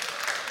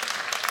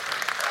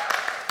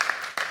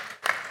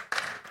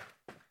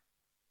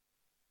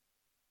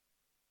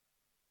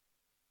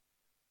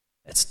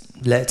 Let's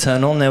let it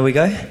turn on. There we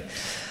go.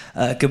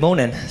 Good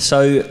morning.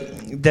 So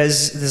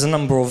there's a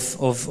number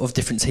of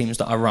different teams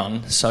that I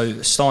run.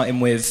 So starting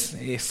with,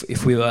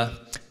 if we were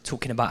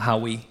talking about how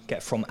we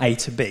get from A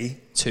to B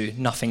to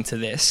nothing to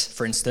this,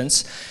 for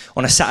instance,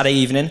 on a Saturday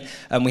evening,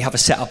 we have a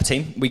set-up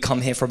team. We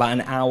come here for about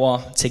an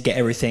hour to get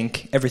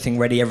everything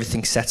ready,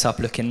 everything set up,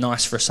 looking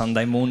nice for a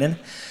Sunday morning.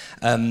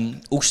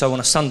 Also on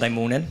a Sunday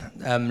morning,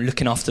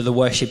 looking after the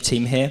worship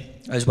team here,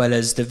 as well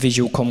as the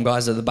visual comm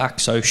guys at the back,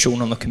 so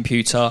Sean on the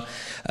computer,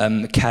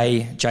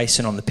 Kay,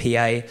 Jason on the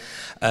PA.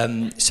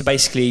 So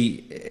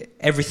basically,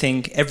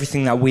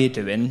 everything that we're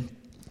doing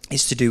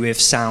is to do with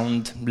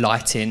sound,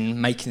 lighting,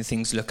 making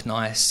things look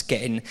nice,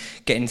 getting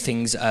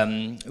things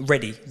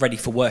ready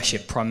for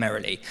worship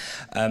primarily.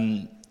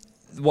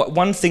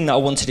 One thing that I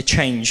wanted to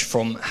change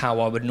from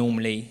how I would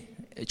normally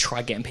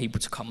try getting people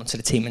to come onto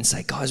the team and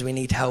say, guys, we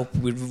need help,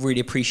 we'd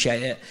really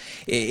appreciate it.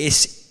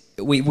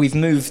 We've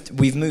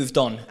moved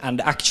on,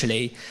 and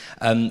actually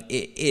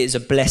it is a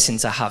blessing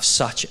to have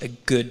such a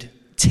good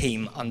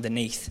team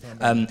underneath.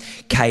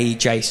 Kay,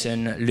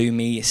 Jason,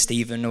 Lumi,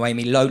 Stephen,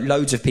 Noemi,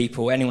 loads of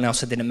people, anyone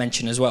else I didn't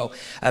mention as well.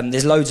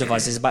 There's loads of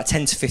us, there's about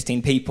 10 to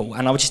 15 people,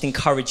 and I would just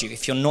encourage you,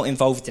 if you're not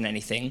involved in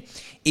anything,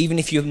 even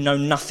if you know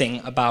nothing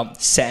about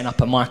setting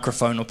up a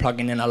microphone or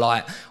plugging in a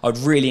light, I'd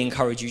really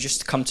encourage you just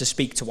to come to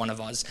speak to one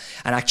of us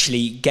and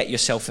actually get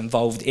yourself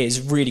involved. It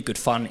is really good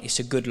fun, it's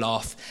a good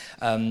laugh,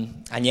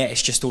 and yeah,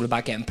 it's just all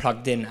about getting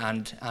plugged in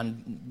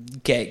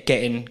and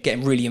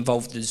getting really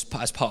involved as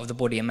part of the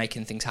body and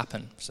making things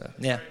happen. So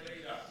yeah,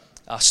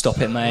 I'll stop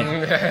it, mate.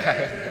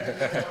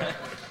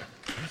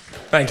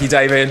 Thank you,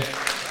 David.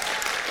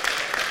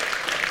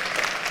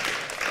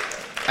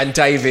 And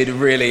David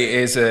really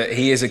is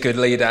a good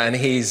leader, and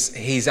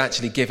he's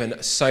actually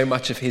given so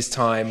much of his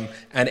time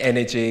and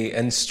energy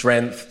and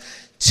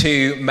strength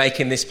to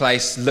making this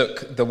place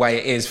look the way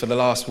it is for the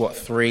last,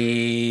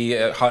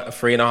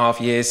 3.5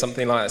 years,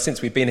 something like that,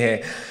 since we've been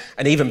here.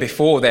 And even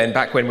before then,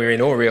 back when we were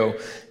in Oriel.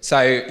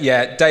 So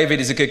yeah,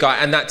 David is a good guy,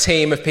 and that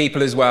team of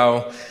people as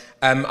well.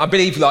 I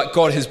believe like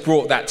God has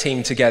brought that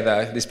team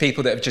together. There's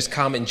people that have just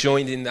come and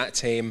joined in that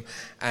team,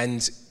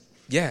 and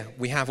yeah,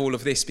 we have all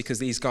of this because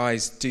these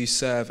guys do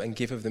serve and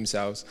give of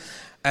themselves.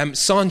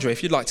 Sandra,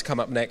 if you'd like to come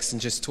up next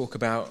and just talk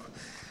about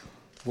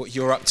what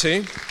you're up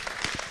to.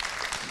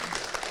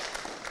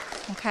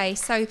 Okay,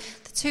 so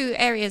the two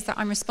areas that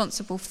I'm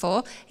responsible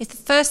for is the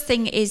first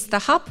thing is the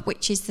hub,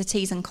 which is the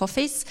teas and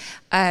coffees.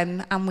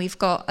 And we've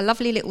got a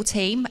lovely little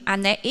team,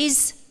 and there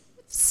is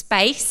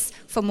space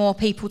for more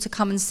people to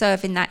come and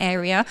serve in that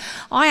area.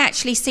 I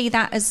actually see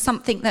that as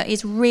something that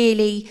is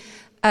really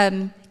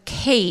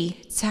key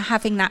to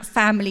having that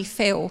family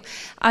feel.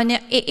 And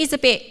it is a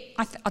bit,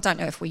 I don't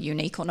know if we're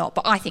unique or not,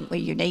 but I think we're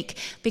unique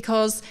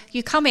because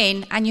you come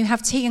in and you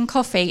have tea and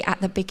coffee at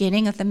the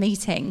beginning of the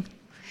meeting.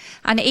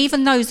 And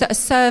even those that are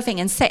serving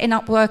and setting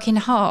up, working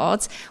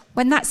hard,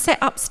 when that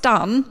setup's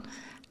done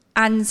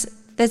and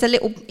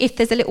if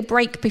there's a little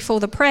break before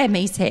the prayer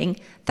meeting,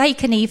 they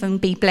can even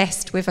be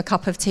blessed with a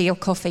cup of tea or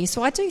coffee.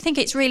 So I do think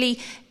it's really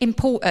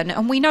important.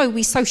 And we know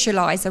we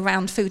socialise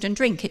around food and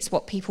drink. It's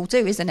what people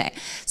do, isn't it?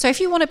 So if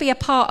you want to be a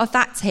part of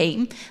that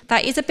team,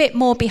 that is a bit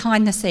more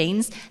behind the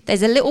scenes.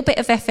 There's a little bit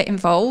of effort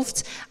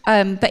involved,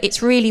 but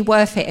it's really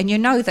worth it. And you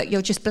know that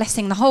you're just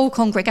blessing the whole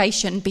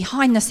congregation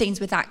behind the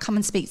scenes with that. Come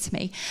and speak to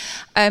me.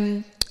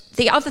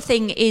 The other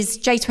thing is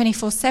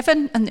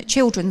J24/7 and the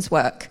children's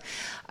work.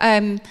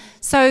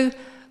 So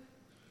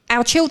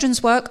our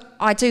children's work,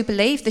 I do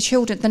believe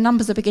the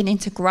numbers are beginning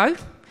to grow,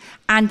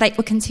 and they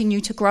will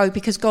continue to grow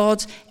because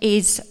God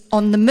is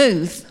on the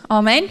move.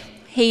 Amen.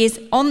 He is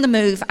on the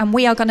move, and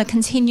we are going to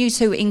continue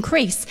to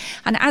increase.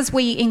 And as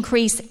we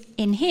increase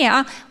in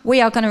here, we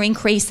are going to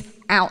increase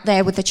out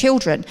there with the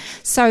children.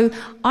 So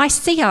I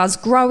see us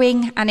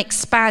growing and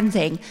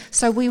expanding.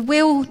 So we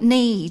will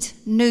need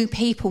new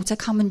people to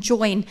come and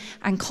join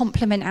and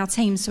complement our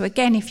team. So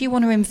again, if you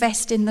want to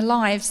invest in the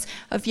lives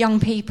of young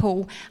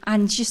people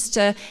and just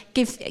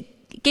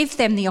give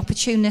them the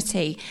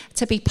opportunity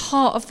to be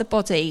part of the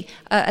body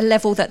at a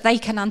level that they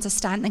can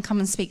understand, then come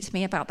and speak to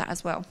me about that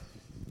as well.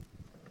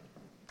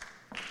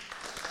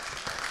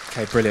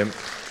 Okay, brilliant.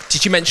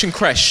 Did you mention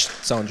creche,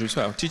 Sandra, as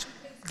well?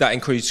 That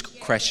includes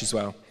creche as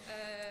well?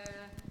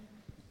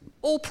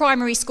 All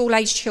primary school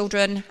age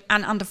children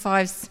and under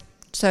 5s.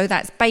 So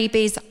that's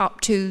babies up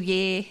to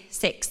year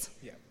 6.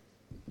 Yeah.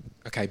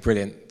 Okay,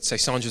 brilliant. So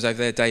Sandra's over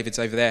there, David's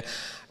over there.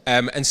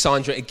 And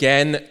Sandra,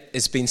 again,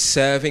 has been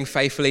serving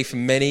faithfully for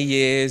many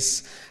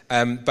years.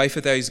 Both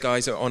of those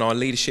guys are on our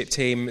leadership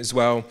team as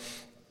well.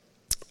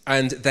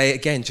 And they,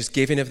 again, just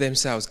giving of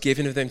themselves,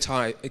 giving of their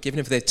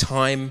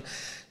time,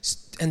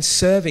 and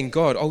serving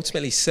God,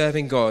 ultimately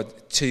serving God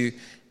to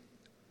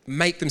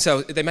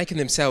they're making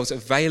themselves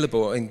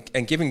available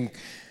and giving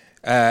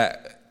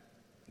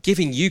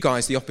you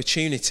guys the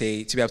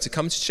opportunity to be able to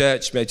come to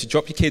church, to be able to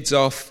drop your kids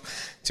off,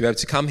 to be able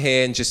to come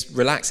here and just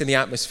relax in the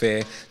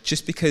atmosphere,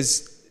 just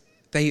because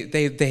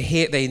they're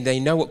here, they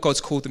know what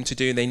God's called them to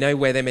do, and they know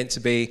where they're meant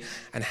to be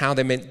and how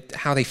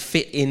they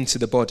fit into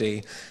the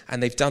body,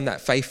 and they've done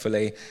that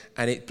faithfully,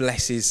 and it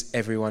blesses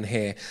everyone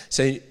here.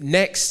 So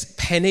next,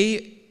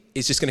 Penny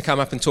is just going to come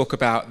up and talk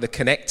about the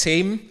Connect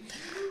team.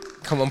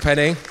 Come on,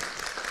 Penny.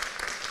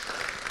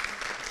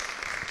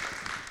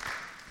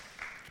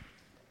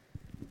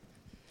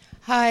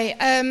 Hi,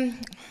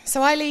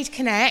 so I lead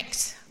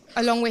Connect,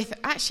 along with,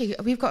 actually,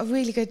 we've got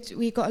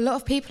a lot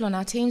of people on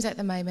our teams at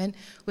the moment.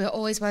 We're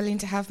always willing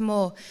to have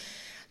more.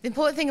 The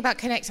important thing about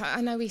Connect,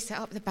 I know we set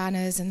up the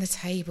banners and the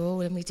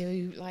table, and we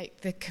do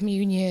like the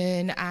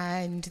communion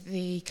and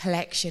the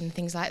collection,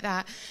 things like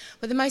that.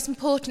 But the most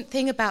important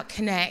thing about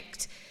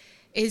Connect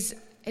is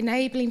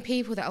enabling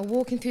people that are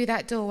walking through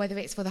that door, whether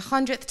it's for the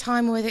 100th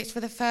time or whether it's for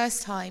the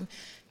first time,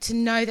 to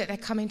know that they're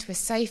coming to a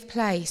safe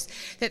place,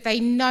 that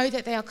they know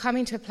that they are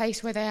coming to a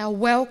place where they are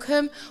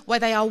welcome, where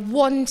they are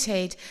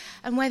wanted,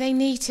 and where they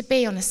need to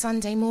be on a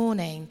Sunday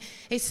morning.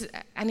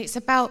 It's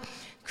about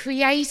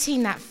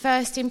creating that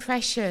first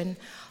impression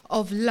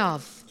of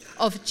love,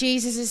 of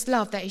Jesus'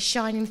 love that is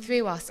shining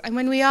through us. And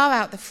when we are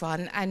out the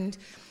front, and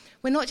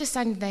we're not just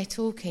standing there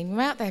talking,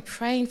 we're out there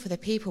praying for the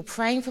people,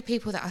 praying for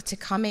people that are to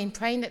come in,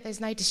 praying that there's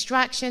no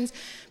distractions,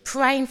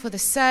 praying for the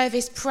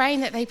service, praying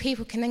that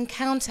people can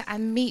encounter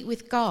and meet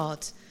with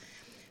God.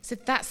 So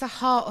that's the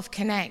heart of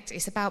Connect.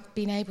 It's about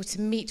being able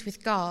to meet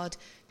with God,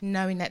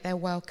 knowing that they're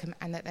welcome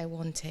and that they're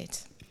wanted.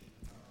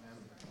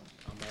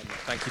 Amen.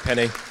 Thank you,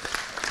 Penny.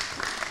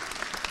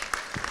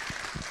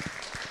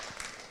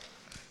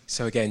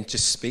 So again,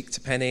 just speak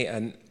to Penny,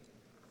 and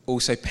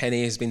also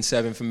Penny has been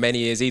serving for many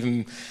years.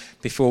 Even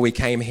before we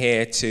came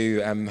here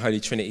to Holy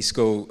Trinity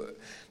School,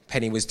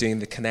 Penny was doing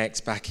the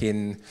Connect back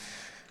in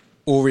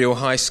Oriel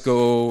High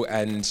School,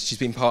 and she's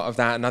been part of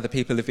that, and other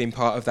people have been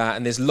part of that.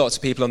 And there's lots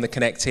of people on the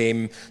Connect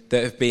team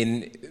that have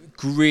been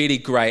really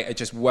great at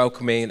just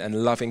welcoming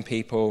and loving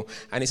people.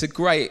 And it's a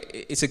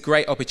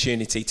great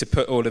opportunity to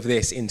put all of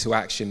this into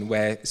action,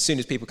 where as soon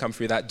as people come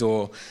through that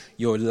door,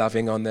 you're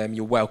loving on them,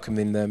 you're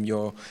welcoming them,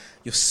 you're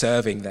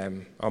serving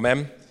them.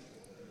 Amen.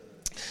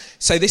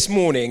 So this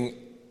morning,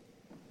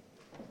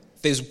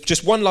 there's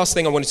just one last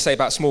thing I wanted to say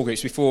about small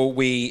groups before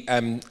we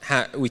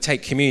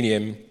take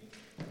communion.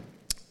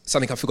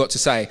 Something I forgot to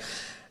say.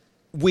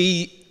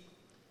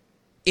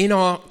 In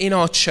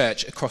our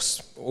church,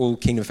 across all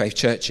Kingdom of Faith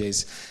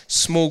churches,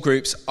 small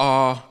groups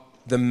are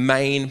the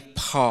main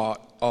part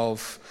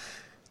of.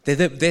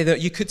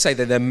 You could say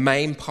they're the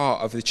main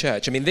part of the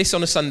church. I mean, this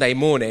on a Sunday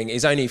morning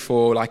is only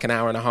for like an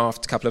hour and a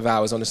half to a couple of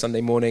hours on a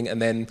Sunday morning,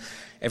 and then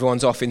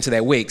everyone's off into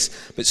their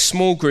weeks. But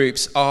small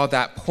groups are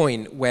that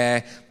point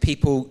where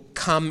people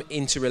come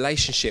into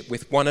relationship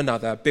with one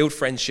another, build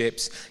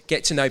friendships,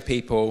 get to know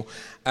people,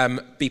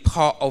 be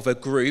part of a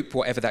group,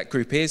 whatever that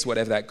group is,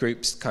 whatever that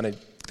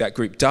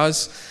group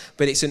does.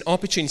 But it's an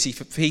opportunity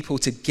for people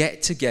to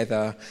get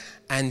together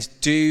and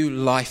do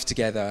life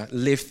together,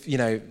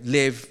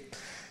 live,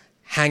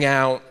 hang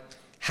out,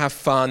 have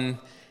fun,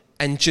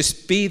 and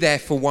just be there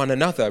for one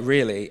another,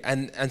 really.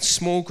 And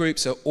small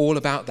groups are all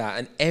about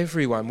that.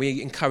 And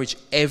we encourage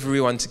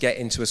everyone to get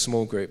into a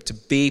small group, to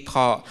be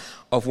part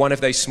of one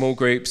of those small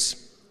groups.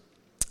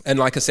 And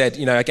like I said,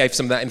 I gave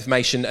some of that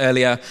information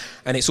earlier,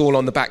 and it's all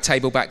on the back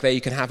table back there.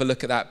 You can have a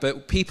look at that.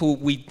 But people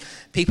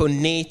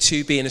need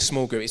to be in a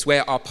small group. It's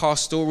where our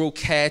pastoral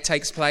care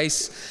takes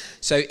place.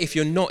 So if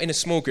you're not in a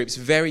small group, it's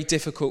very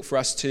difficult for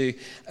us to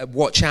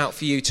watch out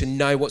for you, to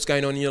know what's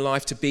going on in your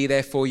life, to be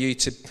there for you,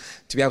 to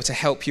be able to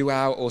help you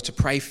out, or to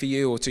pray for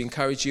you, or to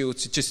encourage you, or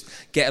to just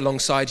get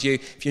alongside you.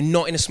 If you're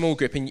not in a small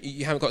group and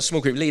you haven't got a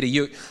small group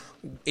leader,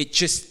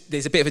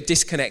 there's a bit of a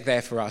disconnect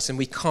there for us, and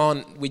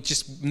we're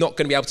just not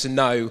going to be able to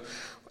know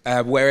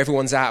where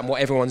everyone's at and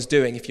what everyone's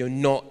doing if you're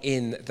not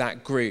in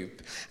that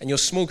group. And your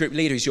small group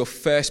leader is your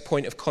first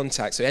point of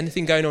contact. So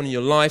anything going on in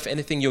your life,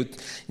 anything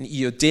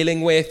you're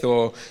dealing with,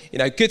 or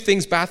good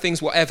things, bad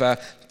things, whatever,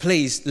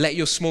 please let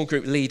your small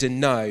group leader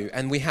know.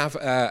 And we have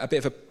a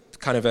bit of a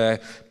kind of a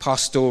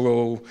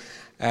pastoral,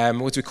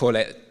 what do we call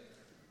it?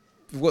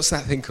 What's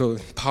that thing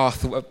called?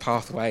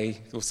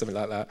 Pathway or something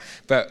like that.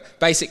 But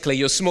basically,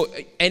 your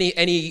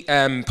any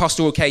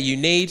pastoral care you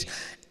need,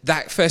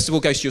 that first of all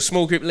goes to your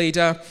small group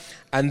leader,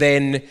 and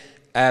then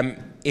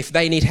if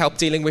they need help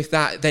dealing with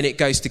that, then it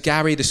goes to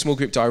Gary, the small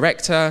group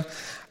director.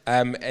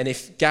 And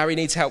if Gary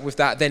needs help with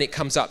that, then it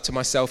comes up to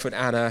myself and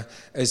Anna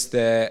as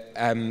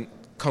the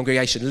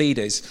congregation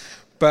leaders.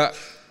 But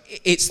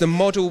it's the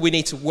model we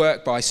need to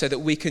work by so that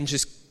we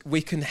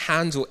can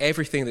handle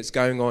everything that's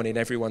going on in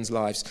everyone's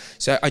lives.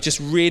 So I just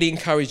really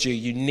encourage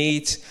you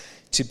need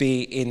to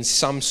be in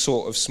some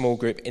sort of small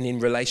group and in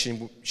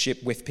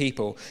relationship with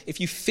people.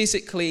 If you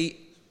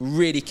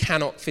really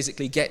cannot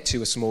physically get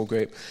to a small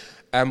group,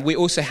 we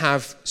also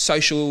have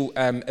social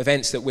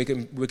events that we're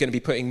going to be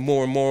putting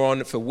more and more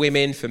on for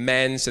women, for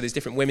men. So there's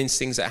different women's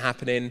things that are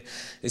happening.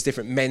 There's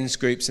different men's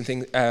groups and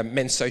things,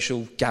 men's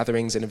social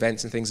gatherings and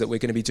events and things that we're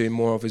going to be doing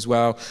more of as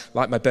well,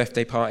 like my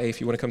birthday party,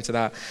 if you want to come to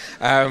that.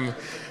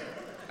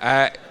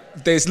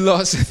 There's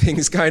lots of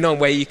things going on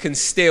where you can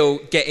still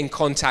get in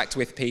contact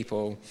with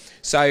people.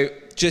 So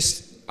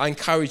I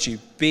encourage you,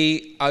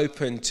 be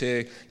open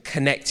to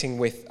connecting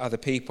with other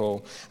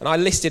people. And I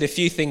listed a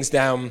few things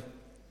down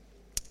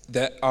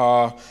that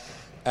are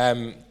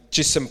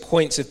just some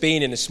points of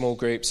being in a small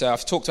group. So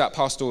I've talked about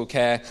pastoral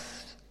care,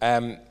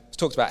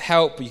 talked about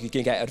help. You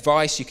can get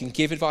advice, you can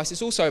give advice.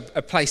 It's also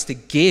a place to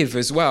give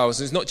as well.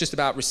 So it's not just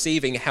about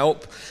receiving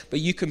help, but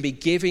you can be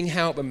giving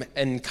help and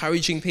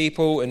encouraging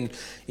people and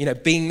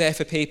being there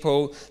for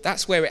people.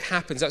 That's where it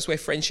happens. That's where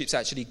friendships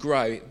actually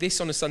grow. This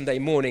on a Sunday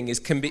morning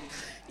can be,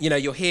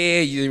 you're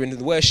here, you're in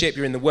the worship,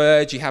 you're in the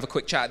word, you have a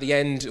quick chat at the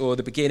end or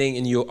the beginning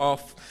and you're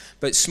off.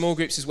 But small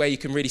groups is where you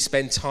can really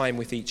spend time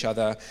with each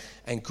other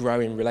and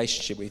grow in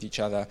relationship with each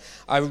other.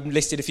 I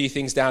listed a few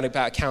things down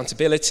about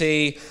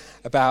accountability,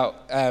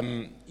 about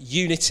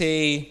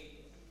unity,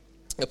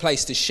 a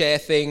place to share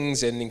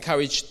things and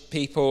encourage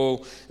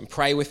people and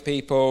pray with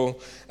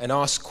people and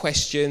ask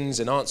questions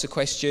and answer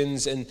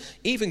questions and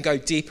even go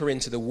deeper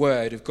into the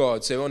Word of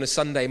God. So on a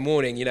Sunday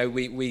morning,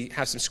 we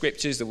have some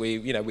scriptures that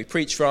we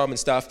preach from and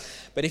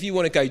stuff. But if you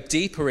want to go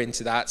deeper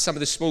into that, some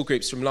of the small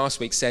groups from last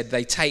week said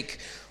they take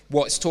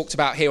what's talked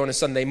about here on a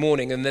Sunday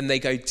morning and then they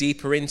go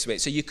deeper into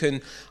it. So you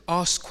can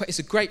ask, it's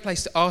a great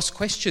place to ask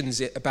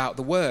questions about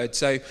the word.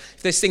 So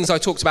if there's things I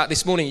talked about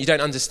this morning you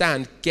don't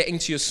understand, get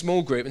into your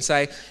small group and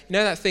say,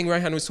 that thing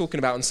Rohan was talking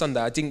about on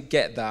Sunday, I didn't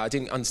get that, I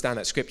didn't understand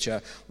that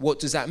scripture. What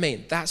does that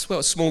mean? That's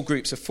what small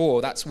groups are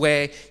for. That's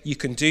where you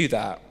can do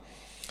that.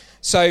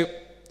 So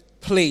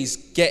please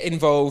get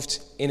involved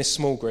in a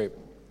small group.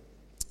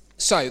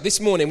 So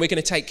this morning we're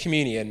going to take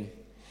communion.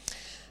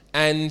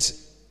 And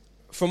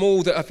from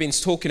all that I've been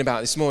talking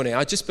about this morning,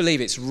 I just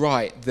believe it's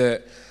right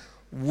that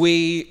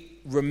we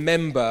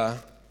remember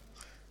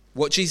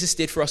what Jesus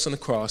did for us on the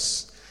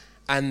cross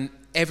and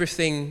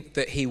everything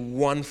that he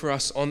won for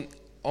us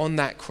on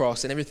that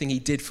cross and everything he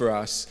did for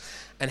us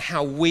and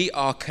how we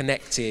are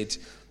connected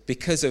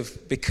because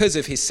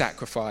of his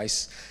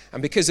sacrifice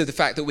and because of the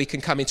fact that we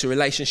can come into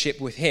relationship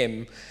with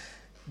him.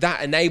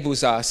 That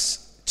enables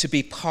us to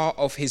be part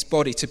of his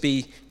body, to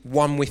be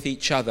one with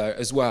each other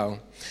as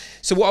well.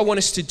 So what I want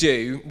us to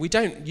do, we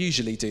don't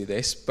usually do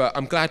this, but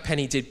I'm glad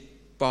Penny did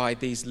buy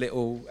these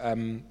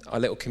our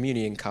little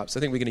communion cups. I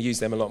think we're going to use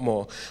them a lot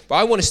more. But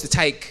I want us to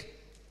take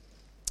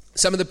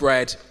some of the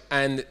bread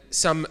and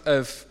some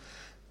of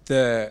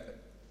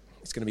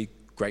it's going to be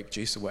grape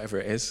juice or whatever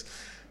it is,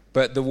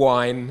 but the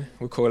wine,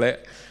 we'll call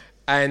it,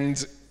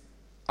 and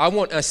I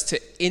want us to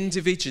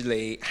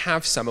individually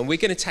have some, and we're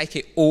going to take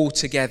it all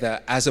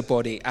together as a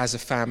body, as a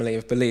family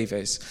of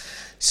believers.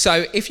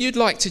 So if you'd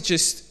like to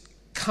just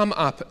come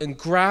up and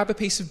grab a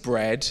piece of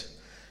bread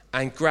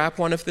and grab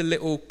one of the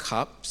little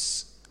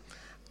cups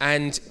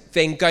and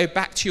then go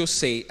back to your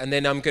seat, and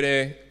then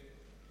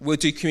we'll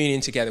do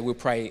communion together, we'll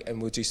pray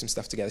and we'll do some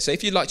stuff together. So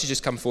if you'd like to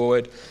just come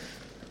forward,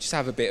 just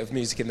have a bit of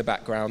music in the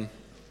background.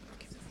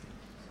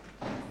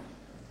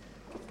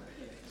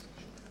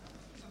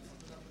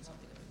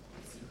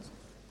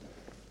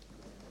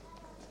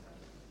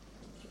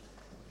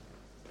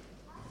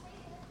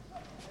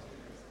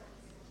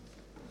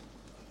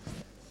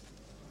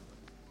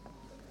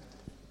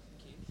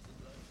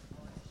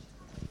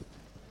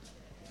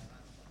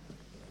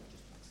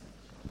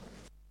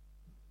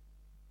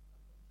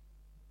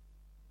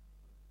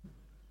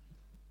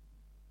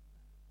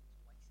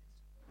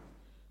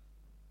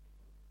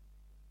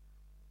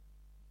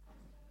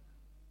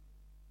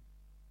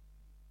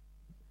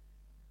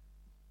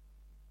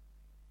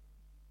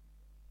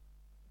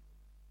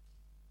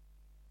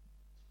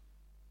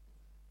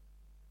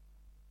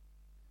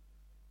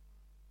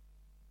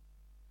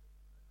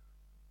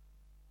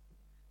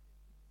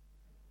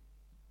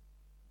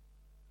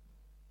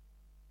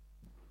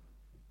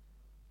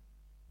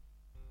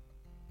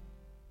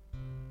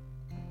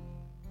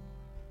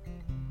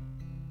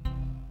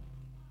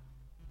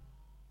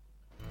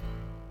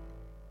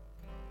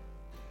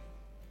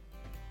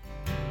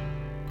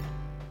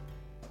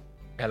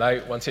 Hello,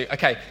 1, 2.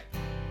 Okay.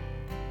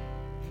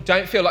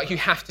 Don't feel like you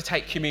have to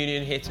take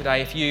communion here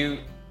today. If you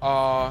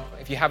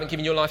haven't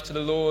given your life to the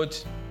Lord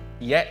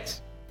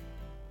yet,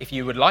 if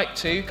you would like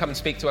to, come and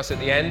speak to us at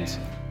the end.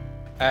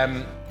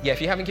 If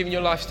you haven't given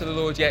your life to the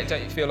Lord yet,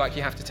 don't feel like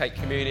you have to take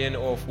communion,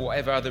 or for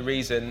whatever other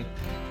reason,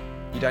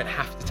 you don't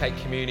have to take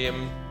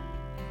communion.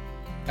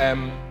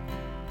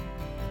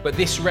 But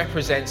this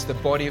represents the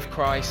body of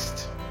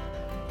Christ.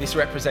 This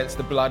represents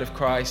the blood of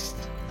Christ.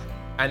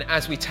 And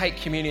as we take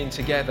communion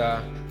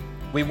together,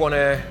 we want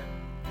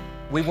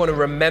to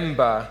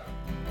remember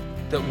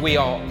that we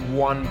are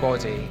one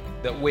body,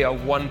 that we are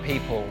one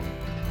people.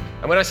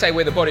 And when I say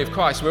we're the body of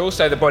Christ, we're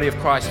also the body of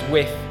Christ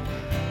with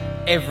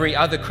every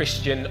other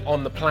Christian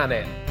on the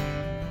planet,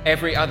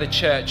 every other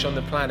church on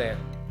the planet.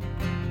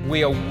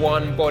 We are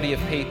one body of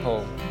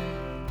people.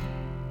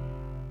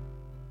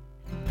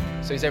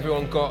 So has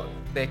everyone got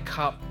their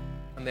cup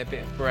and their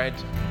bit of bread?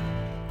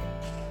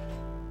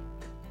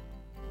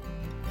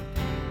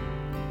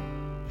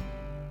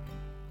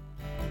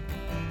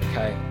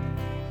 Okay.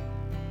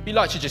 If you'd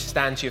like to just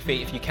stand to your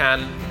feet if you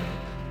can.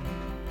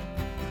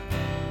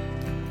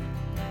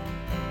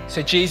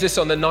 So Jesus,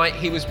 on the night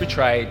he was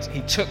betrayed,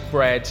 he took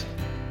bread,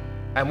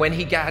 and when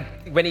he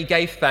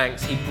gave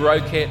thanks, he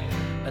broke it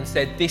and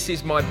said, "This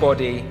is my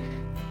body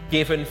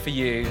given for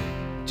you.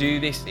 Do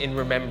this in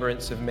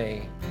remembrance of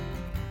me."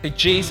 So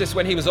Jesus,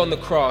 when he was on the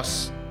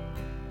cross,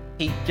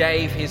 he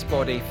gave his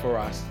body for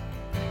us.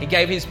 He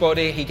gave his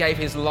body, he gave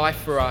his life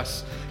for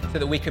us so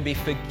that we could be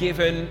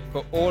forgiven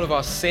for all of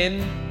our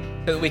sin,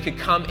 so that we could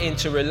come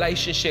into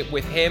relationship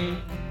with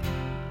him,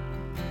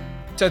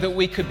 so that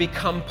we could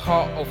become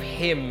part of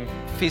him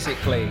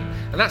physically.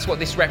 And that's what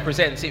this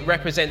represents. It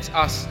represents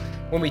us,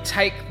 when we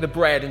take the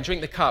bread and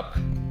drink the cup,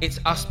 it's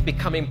us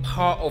becoming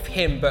part of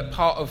him, but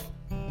part of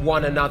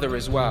one another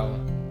as well.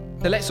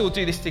 So let's all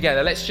do this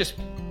together. Let's just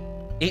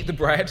eat the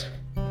bread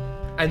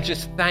and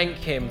just thank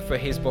him for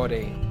his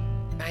body.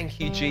 Thank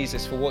you,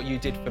 Jesus, for what you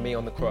did for me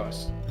on the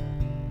cross.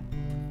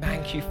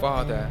 Thank you,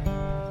 Father.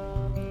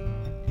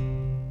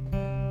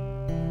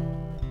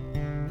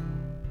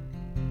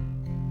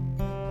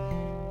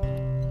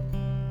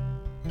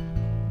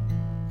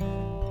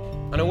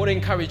 And I want to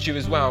encourage you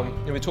as well.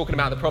 We were talking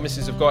about the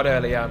promises of God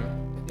earlier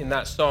in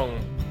that song.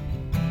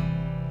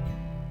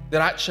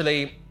 That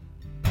actually,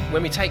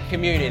 when we take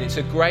communion, it's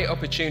a great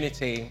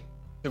opportunity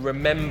to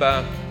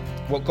remember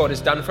what God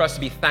has done for us, to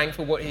be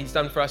thankful for what he's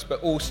done for us,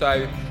 but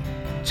also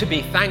to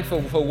be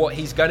thankful for what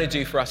he's going to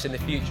do for us in the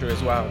future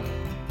as well.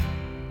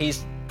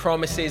 His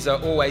promises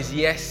are always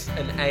yes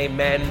and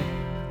amen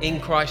in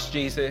Christ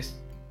Jesus.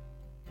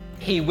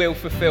 He will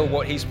fulfill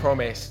what he's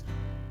promised.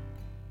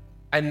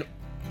 And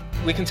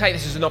we can take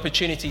this as an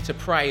opportunity to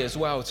pray as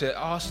well, to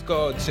ask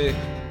God to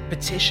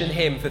petition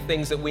him for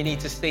things that we need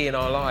to see in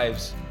our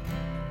lives,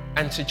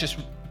 and to just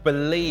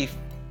believe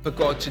for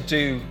God to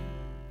do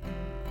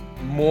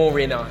more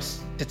in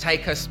us, to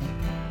take us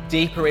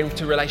deeper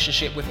into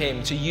relationship with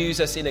him, to use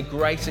us in a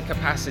greater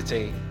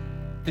capacity,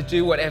 to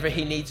do whatever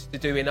he needs to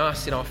do in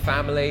us, in our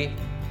family,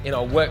 in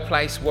our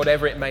workplace,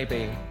 whatever it may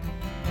be.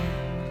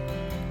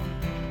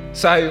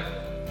 So,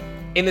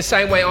 in the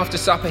same way, after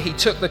supper, he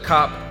took the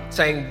cup,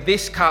 saying,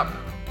 "This cup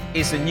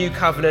is the new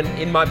covenant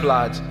in my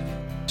blood.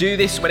 Do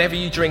this whenever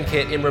you drink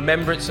it in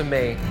remembrance of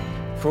me.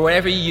 For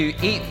whenever you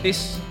eat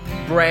this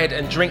bread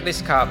and drink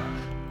this cup,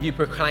 you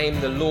proclaim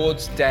the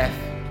Lord's death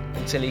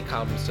until he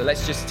comes." So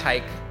let's just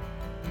take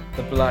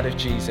the blood of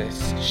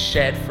Jesus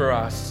shed for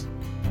us.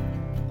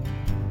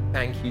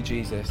 Thank you,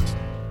 Jesus.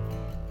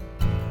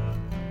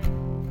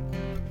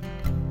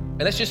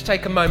 And let's just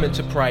take a moment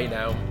to pray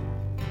now.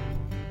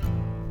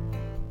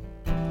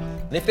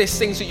 And if there's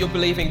things that you're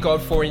believing God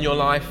for in your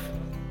life,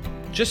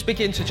 just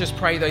begin to just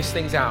pray those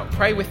things out.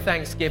 Pray with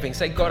thanksgiving.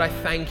 Say, "God, I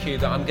thank you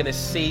that I'm going to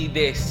see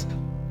this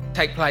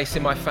take place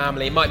in my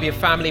family." It might be a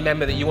family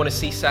member that you want to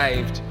see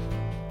saved.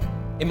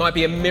 It might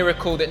be a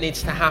miracle that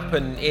needs to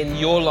happen in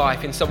your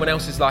life, in someone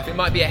else's life. It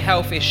might be a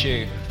health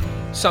issue,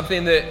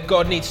 something that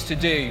God needs to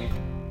do.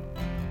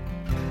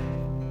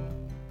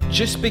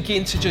 Just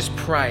begin to just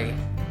pray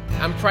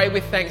and pray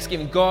with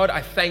thanksgiving. God,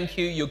 I thank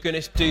you. You're going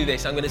to do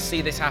this. I'm going to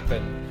see this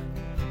happen.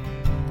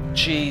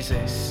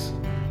 Jesus,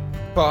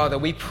 Father,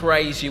 we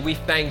praise you. We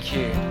thank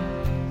you.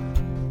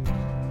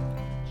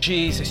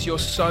 Jesus, you're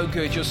so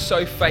good. You're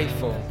so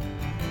faithful.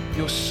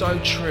 You're so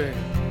true.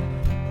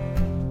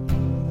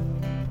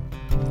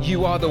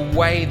 You are the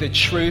way, the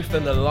truth,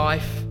 and the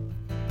life.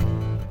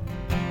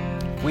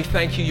 We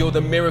thank you. You're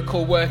the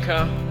miracle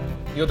worker.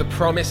 You're the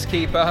promise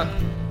keeper.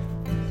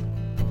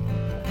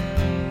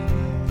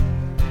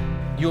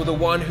 You're the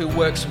one who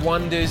works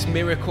wonders,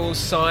 miracles,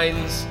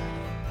 signs,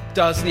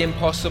 does the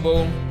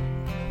impossible.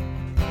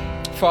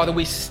 Father,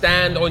 we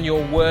stand on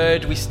your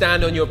word. We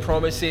stand on your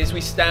promises. We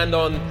stand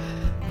on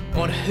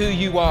who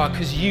you are,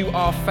 because you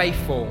are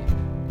faithful.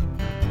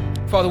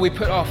 Father, we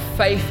put our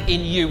faith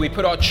in you. We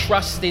put our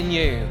trust in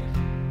you.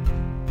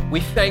 We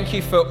thank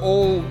you for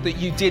all that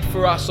you did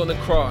for us on the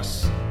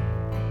cross,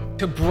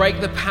 to break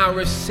the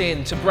power of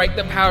sin, to break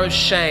the power of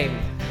shame,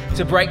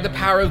 to break the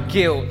power of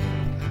guilt,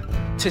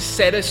 to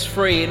set us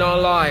free in our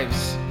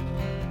lives,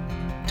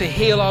 to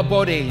heal our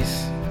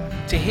bodies,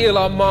 to heal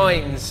our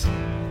minds,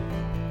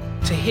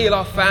 to heal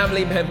our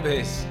family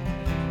members.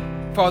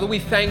 Father, we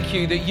thank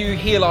you that you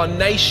heal our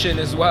nation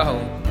as well.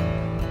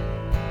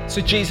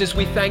 So Jesus,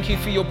 we thank you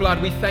for your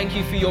blood. We thank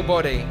you for your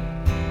body.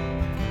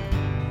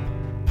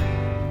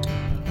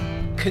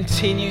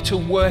 Continue to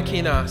work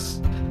in us.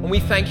 And we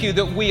thank you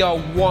that we are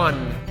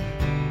one.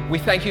 We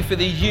thank you for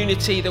the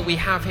unity that we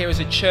have here as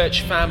a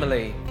church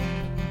family.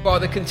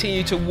 Father,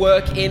 continue to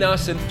work in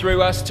us and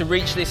through us to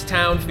reach this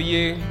town for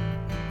you.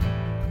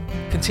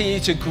 Continue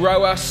to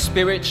grow us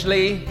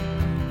spiritually.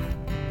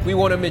 We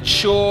want to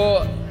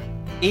mature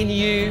in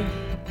you,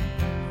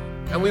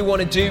 and we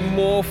want to do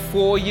more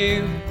for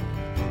you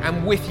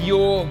and with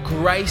your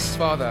grace,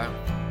 Father.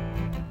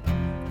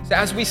 So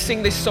as we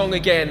sing this song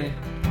again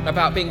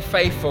about being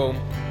faithful,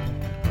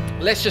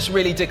 let's just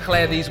really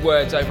declare these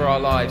words over our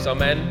lives.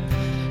 Amen.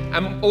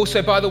 And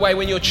also, by the way,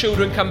 when your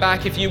children come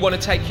back, if you want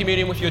to take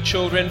communion with your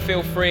children,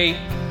 feel free.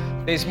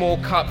 There's more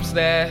cups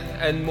there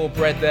and more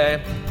bread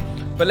there.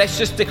 But let's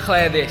just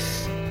declare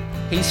this.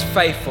 He's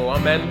faithful.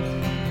 Amen.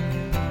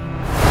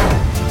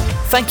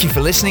 Thank you for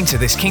listening to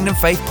this Kingdom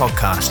Faith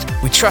podcast.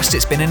 We trust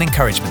it's been an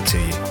encouragement to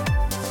you.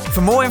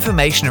 For more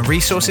information and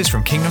resources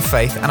from Kingdom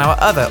Faith and our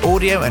other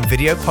audio and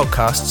video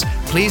podcasts,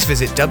 please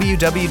visit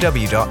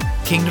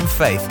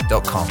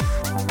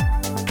www.kingdomfaith.com.